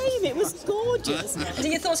the same. It was gorgeous. And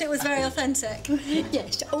you thought it was very authentic?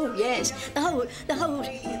 Yes, oh yes. The whole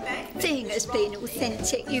thing has been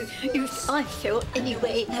authentic. I felt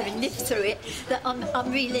anyway, having lived through it, that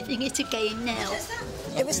I'm reliving it again now.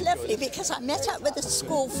 It was lovely because I met up with a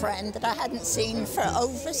school friend that I hadn't seen for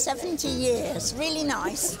over 70 years. Really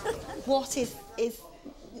nice. What is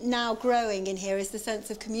now growing in here is the sense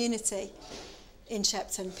of community in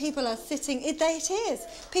Shepton. People are sitting, it is.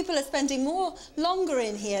 People are spending longer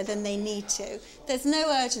in here than they need to. There's no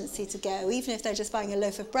urgency to go, even if they're just buying a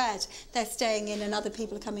loaf of bread. They're staying in and other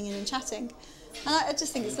people are coming in and chatting. And I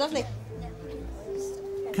just think it's lovely.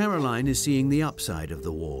 Caroline is seeing the upside of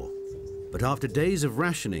the war. But after days of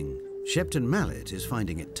rationing, Shepton Mallet is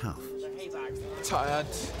finding it tough. Tired,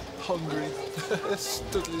 hungry,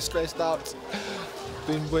 totally stressed out.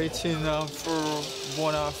 Been waiting for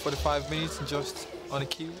 1 hour 45 minutes just on a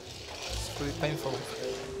queue. It's pretty painful.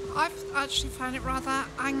 I've actually found it rather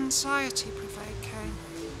anxiety-provoking.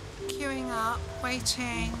 Queuing up,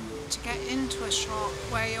 waiting to get into a shop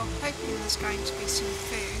where you're hoping there's going to be some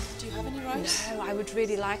food. Do you have any rice? No, I would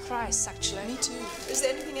really like rice, actually. Me too. Is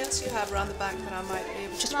there anything else you have around the back that I might be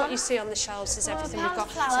able to... Just what you see on the shelves is everything we've got.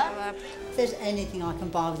 Flour. If there's anything I can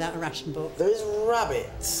buy without a ration book. There is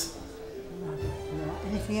rabbits.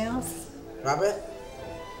 Anything else? Rabbit?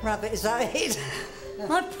 Rabbit, is that it?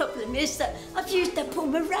 My problem is that I've used up all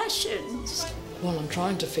my rations. Well, I'm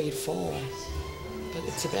trying to feed 4, but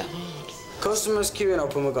it's a bit hard. Customers queuing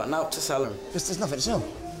up and we've got now to sell them. Because there's nothing to sell.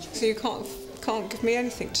 So you can't give me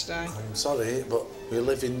anything today? I'm sorry, but we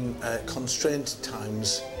live in constrained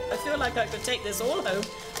times. I feel like I could take this all home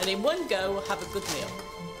and in one go have a good meal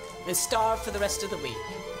and starve for the rest of the week.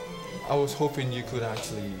 I was hoping you could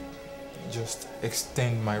actually just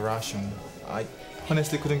extend my ration. I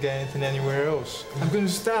honestly couldn't get anything anywhere else. I'm going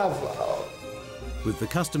to starve. With the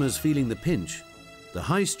customers feeling the pinch, the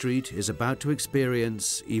high street is about to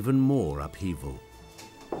experience even more upheaval.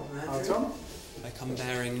 Tom? I come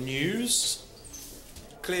bearing news.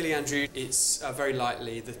 Clearly, Andrew, it's very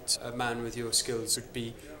likely that a man with your skills would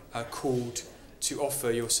be called to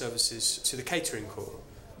offer your services to the catering corps.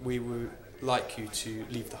 We would like you to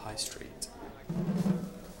leave the high street.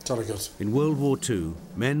 Jolly good. In World War II,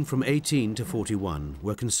 men from 18 to 41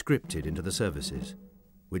 were conscripted into the services,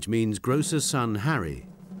 which means grocer's son Harry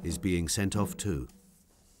is being sent off too.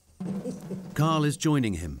 Carl is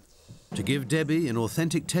joining him to give Debbie an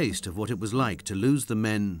authentic taste of what it was like to lose the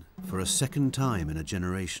men for a second time in a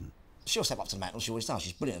generation. She'll step up to the mantle, she always does,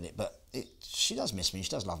 she's brilliant at it, but she does miss me, she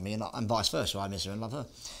does love me, and vice versa, I miss her and love her.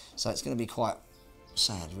 So it's going to be quite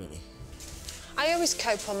sad, really. I always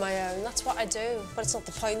cope on my own, that's what I do, but it's not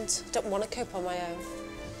the point. I don't want to cope on my own.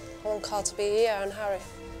 I want Carl to be here and Harry.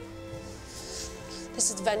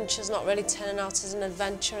 This adventure's not really turning out as an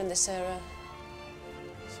adventure in this era.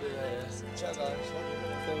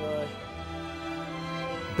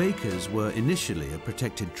 Bakers were initially a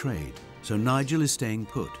protected trade, so Nigel is staying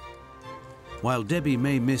put. While Debbie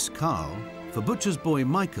may miss Carl, for butcher's boy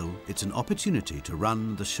Michael, it's an opportunity to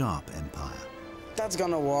run the Sharp empire. Dad's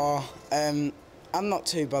gone to war. I'm not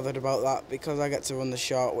too bothered about that because I get to run the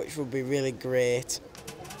shop, which would be really great.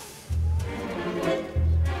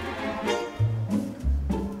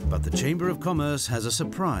 But the Chamber of Commerce has a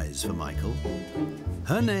surprise for Michael.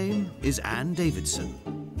 Her name is Anne Davidson,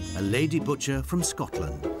 a lady butcher from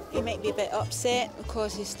Scotland. He might be a bit upset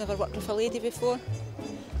because he's never worked with a lady before,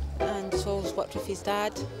 and he's always worked with his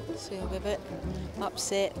dad, so he'll be a bit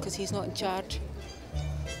upset because he's not in charge.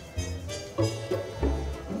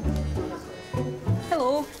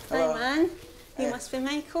 Hello, Hello. I'm Anne. You must be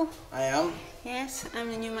Michael. I am. Yes, I'm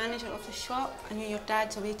the new manager of the shop. I knew your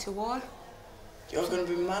dad's away to war. You're going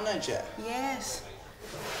to be manager? Yes.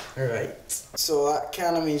 Right. So that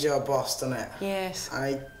kind of means you're a boss, doesn't it? Yes.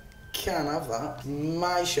 I can't have that.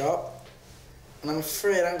 My shop, and I'm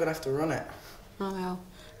afraid I'm going to have to run it. Oh well.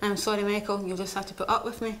 I'm sorry, Michael. You'll just have to put up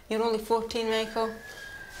with me. You're only 14, Michael.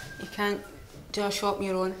 You can't do a shop on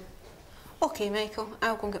your own. OK, Michael,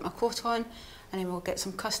 I'll go and get my coat on, and then we'll get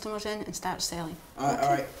some customers in and start selling. All right, all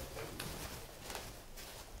right.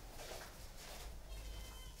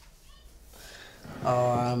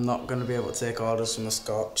 Oh, I'm not going to be able to take orders from the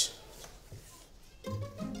Scotch.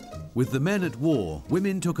 With the men at war,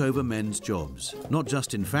 women took over men's jobs, not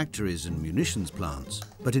just in factories and munitions plants,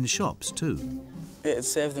 but in shops too. It'd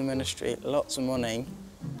save the ministry lots of money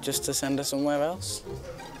just to send her somewhere else.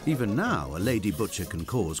 Even now, a lady butcher can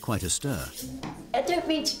cause quite a stir. I don't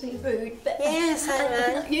mean to be rude, but yes,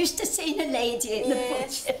 I'm used to seeing a lady in the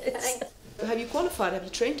butchers. Have you qualified? Have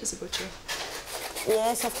you trained as a butcher?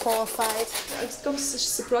 Yes, I've qualified. It's come as a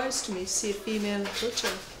surprise to me to see a female butcher.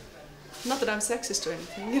 Not that I'm sexist or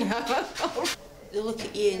anything, you know. They look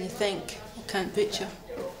at you and you think, I can't butcher.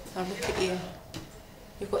 Or look at you.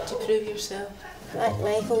 You've got to prove yourself. Right,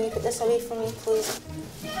 Michael, you put this away from me, please.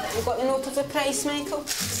 You've got the note of the price, Michael?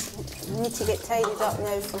 I need to get tidied up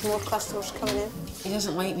now for more customers coming in. He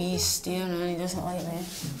doesn't like me, he's staring and he doesn't like me.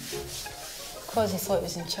 Because he thought he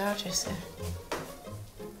was in charge, you see.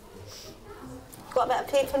 Got a bit of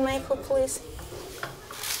paper, Michael, please?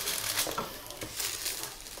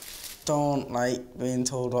 Don't like being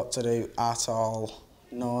told what to do at all.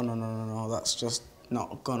 No, no, no, no, no. That's just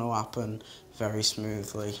not going to happen very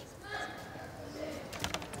smoothly.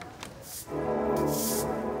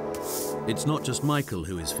 It's not just Michael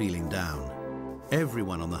who is feeling down.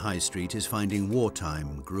 Everyone on the high street is finding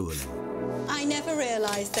wartime grueling. I never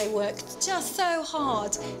realised they worked just so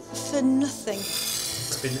hard for nothing.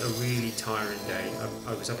 It's been a really tiring day.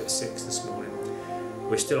 I was up at 6 this morning.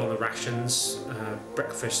 We're still on the rations.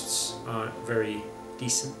 Breakfasts aren't very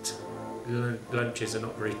decent. Lunches are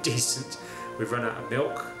not very decent. We've run out of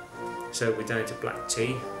milk, so we're down to black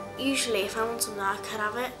tea. Usually if I want something I could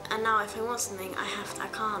have it, and now if I want something I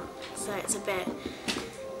can't. So it's a bit,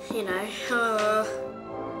 you know,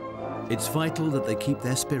 It's vital that they keep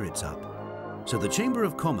their spirits up. So the Chamber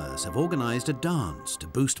of Commerce have organised a dance to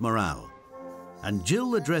boost morale. And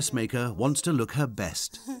Jill the dressmaker wants to look her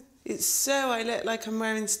best. It's so I look like I'm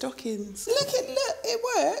wearing stockings. Look, it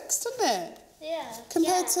works, doesn't it? Yeah.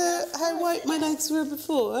 Compared to how white my legs were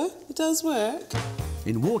before, it does work.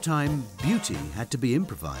 In wartime, beauty had to be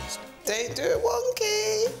improvised. Don't do it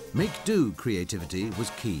wonky. Make-do creativity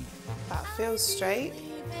was key. That feels straight.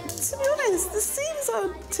 To be honest, the seams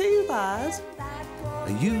aren't too bad.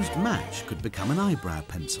 A used match could become an eyebrow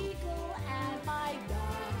pencil.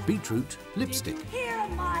 Beetroot lipstick.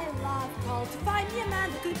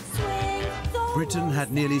 Britain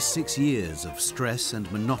had nearly 6 years of stress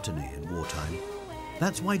and monotony in wartime.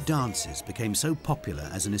 That's why dances became so popular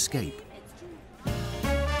as an escape.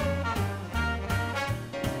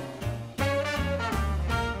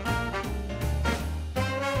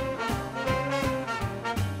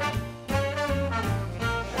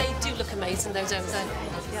 They do look amazing, those over there.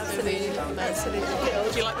 They really look amazing.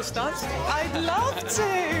 Do you like the studs? I'd love to.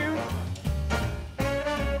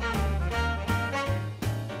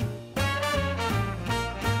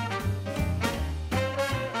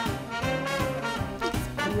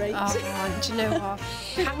 Great. Oh, do you know what?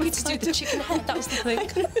 Happy to do the chicken head, that was the thing.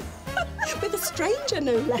 With a stranger,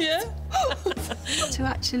 no less. Yeah. To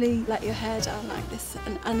actually let your hair down like this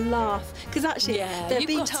and laugh, because actually there have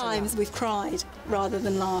been times we've cried rather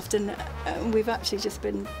than laughed, and we've actually just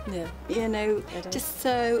been, you know, just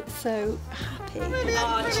so happy.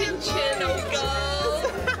 Oh, chin chin, oh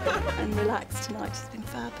girl. And relaxed tonight. It's been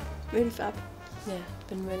fab, really fab. Yeah, it's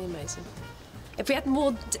been really amazing. If we had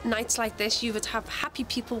more nights like this, you would have happy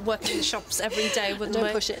people working in the shops every day, wouldn't we?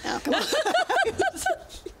 Don't push it now, come on.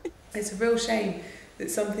 It's a real shame that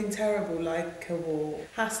something terrible like a war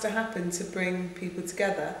has to happen to bring people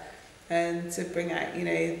together and to bring out, you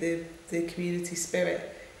know, the community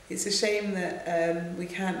spirit. It's a shame that we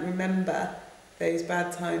can't remember those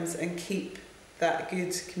bad times and keep that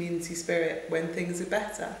good community spirit when things are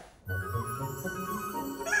better.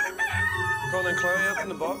 Go on then, Chloe, open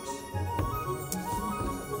the box.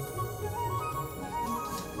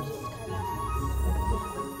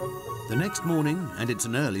 The next morning, and it's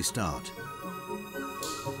an early start.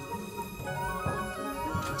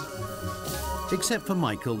 Except for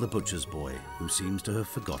Michael, the butcher's boy, who seems to have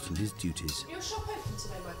forgotten his duties. Your shop open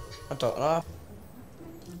today, Michael? I don't know.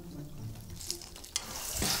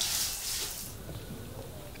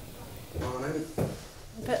 Morning.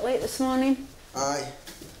 A bit late this morning. Aye.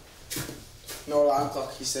 No alarm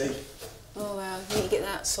clock, you see. Oh well, you need to get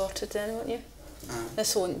that sorted then, won't you? Aye.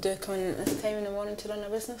 This won't do coming in at this time in the morning to run a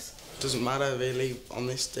business. Doesn't matter really on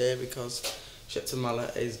this day because Shipton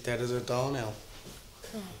Mallet is dead as a doornail.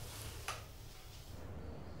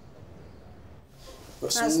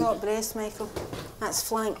 That's not breast, Michael. That's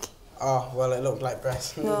flank. Oh, well, it looked like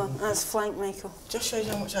breast. No, that's flank, Michael. Just shows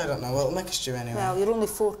you how much I don't know. Well, it'll make a stew anyway. Well, you're only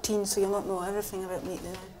 14, so you'll not know everything about meat, do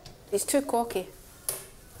you? He's too cocky.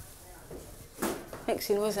 Thinks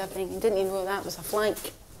he knows everything. He didn't even know that was a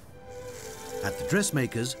flank. At the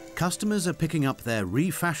dressmakers, customers are picking up their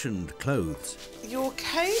refashioned clothes. Your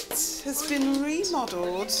coat has been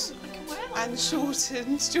remodelled and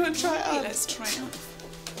shortened. Do you want to try it on? Let's try it on.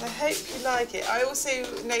 I hope you like it. I also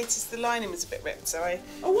noticed the lining was a bit ripped, so I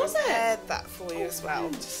repaired that for you as well,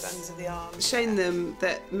 just under the arm. Shown them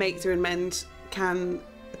that make, do and mend can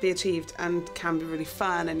be achieved and can be really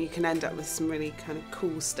fun, and you can end up with some really kind of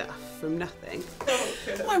cool stuff from nothing. Oh,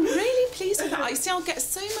 I'm really pleased with that. I see I'll get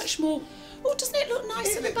so much more. Oh, doesn't it look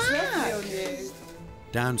nice at the back? On you.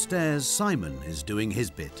 Downstairs, Simon is doing his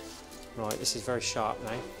bit. Right, this is very sharp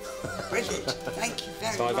now. Brilliant. Thank you very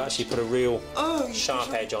much. So I've actually put a real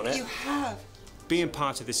sharp edge on it. You have. Being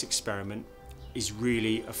part of this experiment is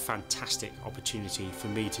really a fantastic opportunity for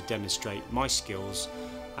me to demonstrate my skills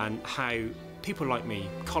and how people like me,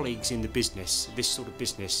 colleagues in the business, this sort of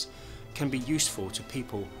business, can be useful to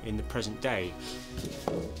people in the present day.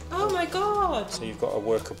 Oh my God! So you've got a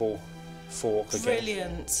workable fork again.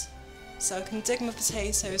 Brilliant. So I can dig my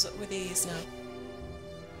potatoes up with ease now.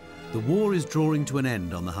 The war is drawing to an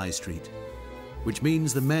end on the high street, which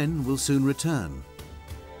means the men will soon return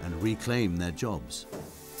and reclaim their jobs.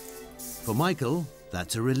 For Michael,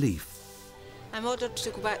 that's a relief. I'm ordered to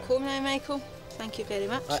go back home now, Michael. Thank you very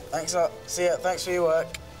much. Right, thanks a lot. See ya. Thanks for your work.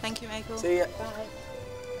 Thank you, Michael. See ya. Bye.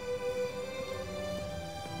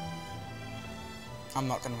 I'm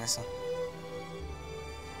not going to miss her.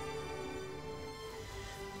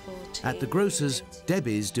 14, At the grocer's,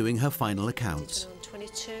 Debbie's doing her final accounts.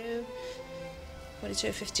 22,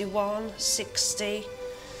 51, 60,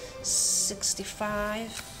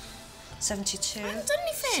 65, 72, I haven't done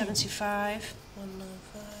anything. 75,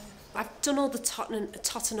 195. I've done all the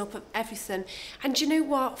totting up of everything. And do you know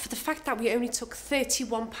what? For the fact that we only took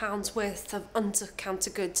 £31 worth of under-counter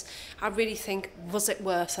goods, I really think, was it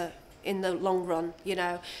worth it in the long run, you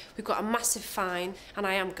know? We've got a massive fine, and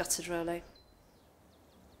I am gutted, really.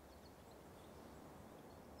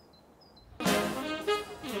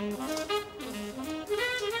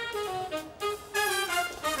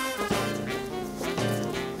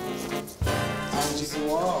 How did you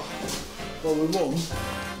go off? Well, we won.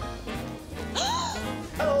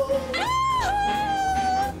 Oh,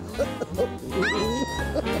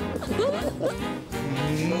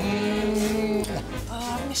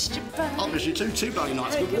 I missed you both. I missed you too. Two bloody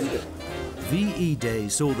nights. Good, wasn't it? VE Day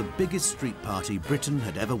saw the biggest street party Britain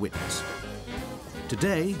had ever witnessed.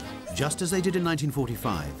 Today, just as they did in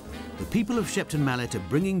 1945, the people of Shepton Mallet are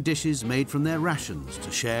bringing dishes made from their rations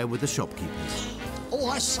to share with the shopkeepers. Oh,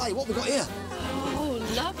 I say, what have we got here? Oh,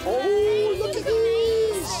 lovely. Oh, look at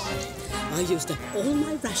these. I used up all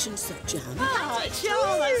my rations of jam. Oh,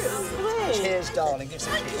 Charles! Cheers, darling. Give us a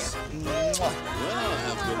kiss. Well,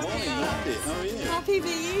 good morning, Randy. How are you? Happy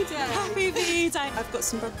VE Day. Happy VE Day. I've got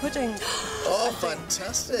some bread pudding. Oh,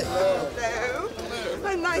 fantastic. Hello.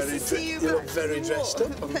 And nice to see you. You look very dressed up.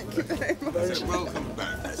 Thank you very much. Welcome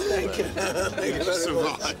back. Thank you. Thank you very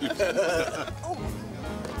much.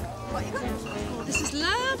 This is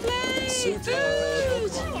lovely.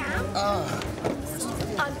 Superb.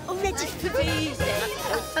 I'm all ready for these.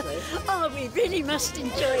 Oh, we really must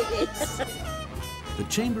enjoy this. The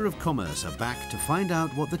Chamber of Commerce are back to find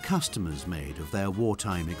out what the customers made of their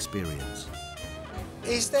wartime experience.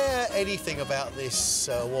 Is there anything about this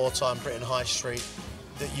wartime Britain High Street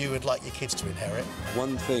that you would like your kids to inherit?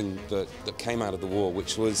 One thing that came out of the war,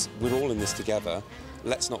 which was, we're all in this together,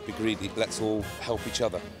 let's not be greedy, let's all help each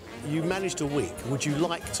other. You managed a week. Would you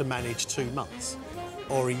like to manage 2 months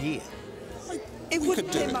or a year? It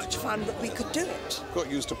wouldn't be much fun, but we could do it.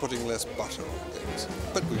 Got used to putting less butter on things,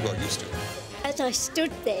 but we got used to it. As I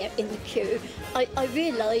stood there in the queue, I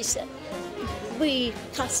realised that we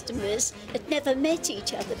customers had never met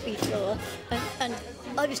each other before, and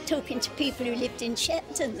I was talking to people who lived in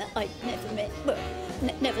Shepton that I'd never met, well,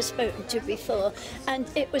 never spoken to before, and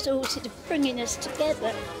it was all sort of bringing us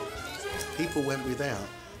together. People went without,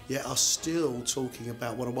 yet are still talking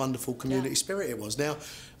about what a wonderful community spirit it was. Now,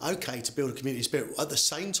 OK, to build a community spirit, at the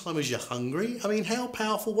same time as you're hungry, I mean, how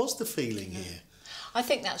powerful was the feeling here? I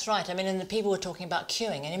think that's right. I mean, and the people were talking about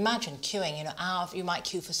queuing, and imagine queuing, you know, you might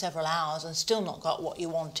queue for several hours and still not got what you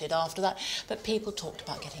wanted after that. But people talked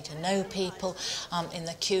about getting to know people in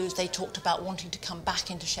the queues. They talked about wanting to come back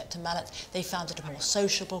into Shepton Mallet. They found it a more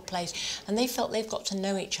sociable place, and they felt they've got to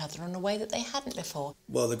know each other in a way that they hadn't before.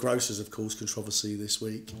 Well, the grocers have caused controversy this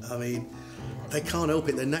week. I mean, they can't help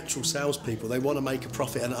it. They're natural salespeople. They want to make a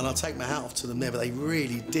profit, and I take my hat off to them there, but they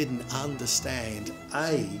really didn't understand,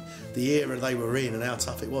 A, the era they were in and how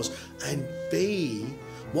tough it was, and B,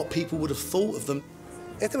 what people would have thought of them.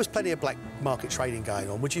 If there was plenty of black market trading going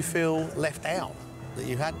on, would you feel left out that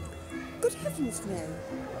you hadn't? Good heavens, no.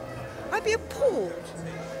 I'd be appalled.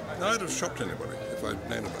 I'd have shocked anybody if I'd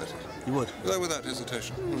known about it. You would? Without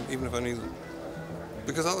hesitation, even if I knew them.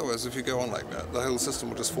 Because otherwise, if you go on like that, the whole system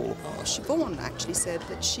will just fall apart. Siobhan actually said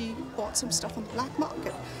that she bought some stuff on the black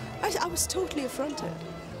market. I was totally affronted.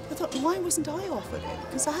 I thought, why wasn't I offered it?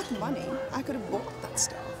 Because I had money, I could have bought that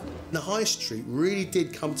stuff. The High Street really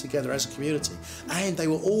did come together as a community, and they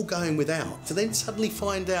were all going without. To then suddenly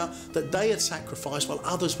find out that they had sacrificed while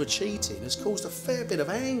others were cheating has caused a fair bit of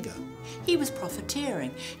anger. He was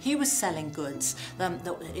profiteering. He was selling goods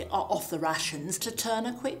off the rations to turn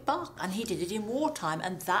a quick buck, and he did it in wartime,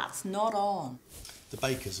 and that's not on. The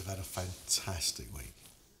bakers have had a fantastic week.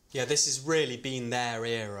 Yeah, this has really been their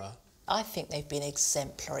era. I think they've been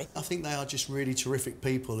exemplary. I think they are just really terrific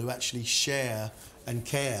people who actually share and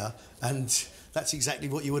care, and that's exactly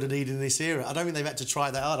what you would have needed in this era. I don't think they've had to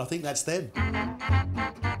try that hard. I think that's them.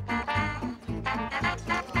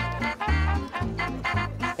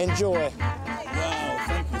 Enjoy. Wow,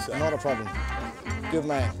 thank you, sir. Not a problem. Good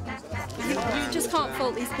man. You just can't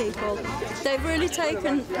fault these people. They've really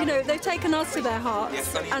taken, you know, they've taken us to their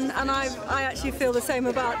hearts, and I actually feel the same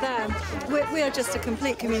about them. We are just a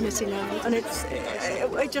complete community now, and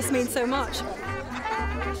it just means so much.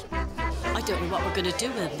 I don't know what we're going to do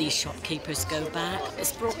when these shopkeepers go back.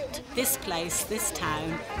 It's brought this place, this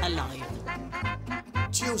town, alive.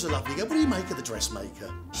 Jill's a lovely girl. What do you make of the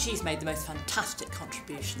dressmaker? She's made the most fantastic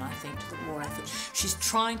contribution, I think, to the war effort. She's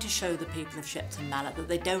trying to show the people of Shepton Mallet that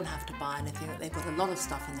they don't have to buy anything, that they've got a lot of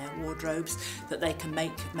stuff in their wardrobes that they can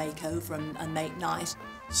make over and make nice.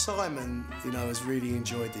 Simon, you know, has really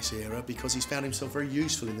enjoyed this era because he's found himself very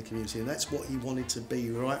useful in the community, and that's what he wanted to be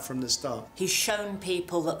right from the start. He's shown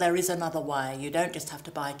people that there is another way. You don't just have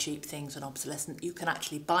to buy cheap things and obsolescent. You can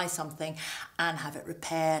actually buy something and have it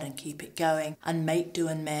repaired and keep it going and make do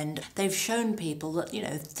and mend. They've shown people that, you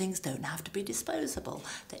know, things don't have to be disposable.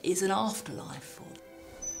 There is an afterlife for them.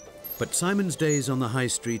 But Simon's days on the high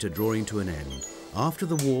street are drawing to an end. After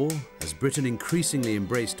the war, as Britain increasingly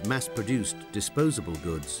embraced mass-produced, disposable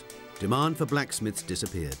goods, demand for blacksmiths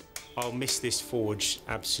disappeared. I'll miss this forge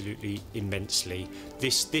absolutely immensely.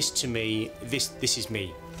 This to me, this is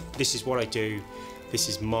me. This is what I do. This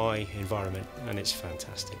is my environment, and it's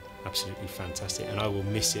fantastic, absolutely fantastic. And I will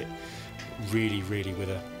miss it really, really with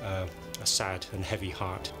a sad and heavy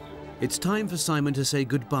heart. It's time for Simon to say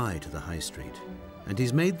goodbye to the high street, and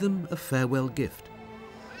he's made them a farewell gift.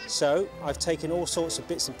 So I've taken all sorts of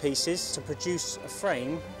bits and pieces to produce a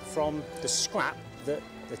frame from the scrap that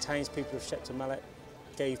the townspeople of Shepton Mallet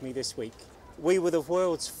gave me this week. We were the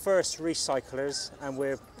world's first recyclers, and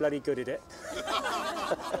we're bloody good at it.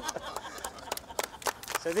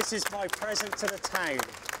 So this is my present to the town.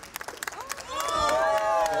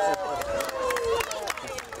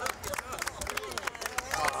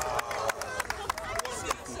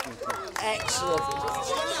 Excellent.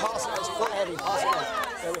 Pass it, it's quite heavy. Pass it on.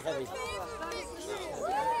 Very heavy.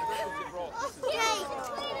 Yay!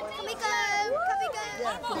 Can we go? Can we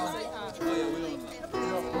go?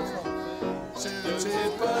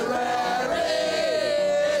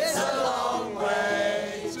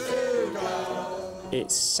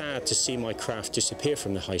 It's sad to see my craft disappear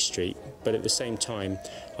from the high street, but at the same time,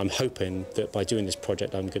 I'm hoping that by doing this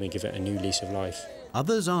project, I'm going to give it a new lease of life.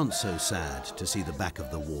 Others aren't so sad to see the back of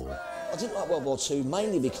the war. I didn't like World War II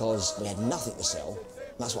mainly because we had nothing to sell.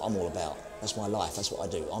 That's what I'm all about. That's my life. That's what I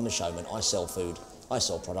do. I'm a showman. I sell food. I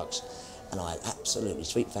sell products. And I had absolutely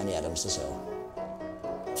sweet Fanny Adams to sell.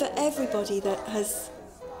 For everybody that has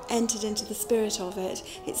entered into the spirit of it,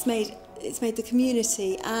 it's made the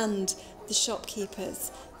community and the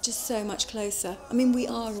shopkeepers just so much closer. I mean, we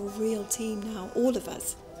are a real team now, all of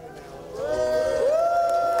us.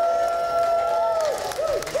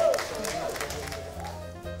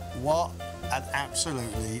 What an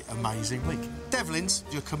absolutely amazing week. Devlins,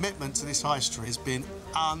 your commitment to this high street has been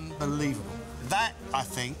unbelievable. That, I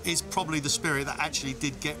think, is probably the spirit that actually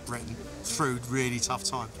did get Britain through really tough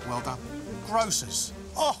times. Well done. Grocers.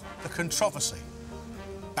 Oh, the controversy.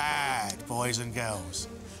 Bad boys and girls.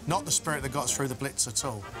 Not the spirit that got us through the Blitz at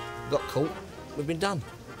all. Got caught, we've been done,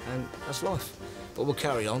 and that's life. But we'll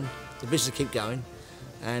carry on, the business will keep going,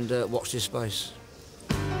 and watch this space.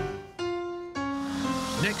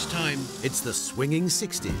 Next time, it's the swinging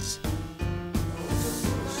 60s.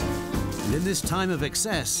 And in this time of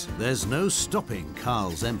excess, there's no stopping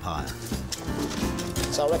Carl's empire.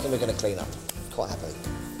 So I reckon we're going to clean up, quite happily.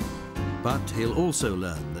 But he'll also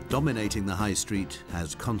learn that dominating the high street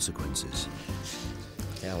has consequences.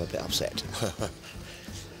 Yeah, I'm a bit upset.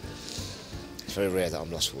 It's very rare that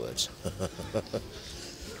I'm lost for words. But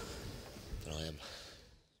I am.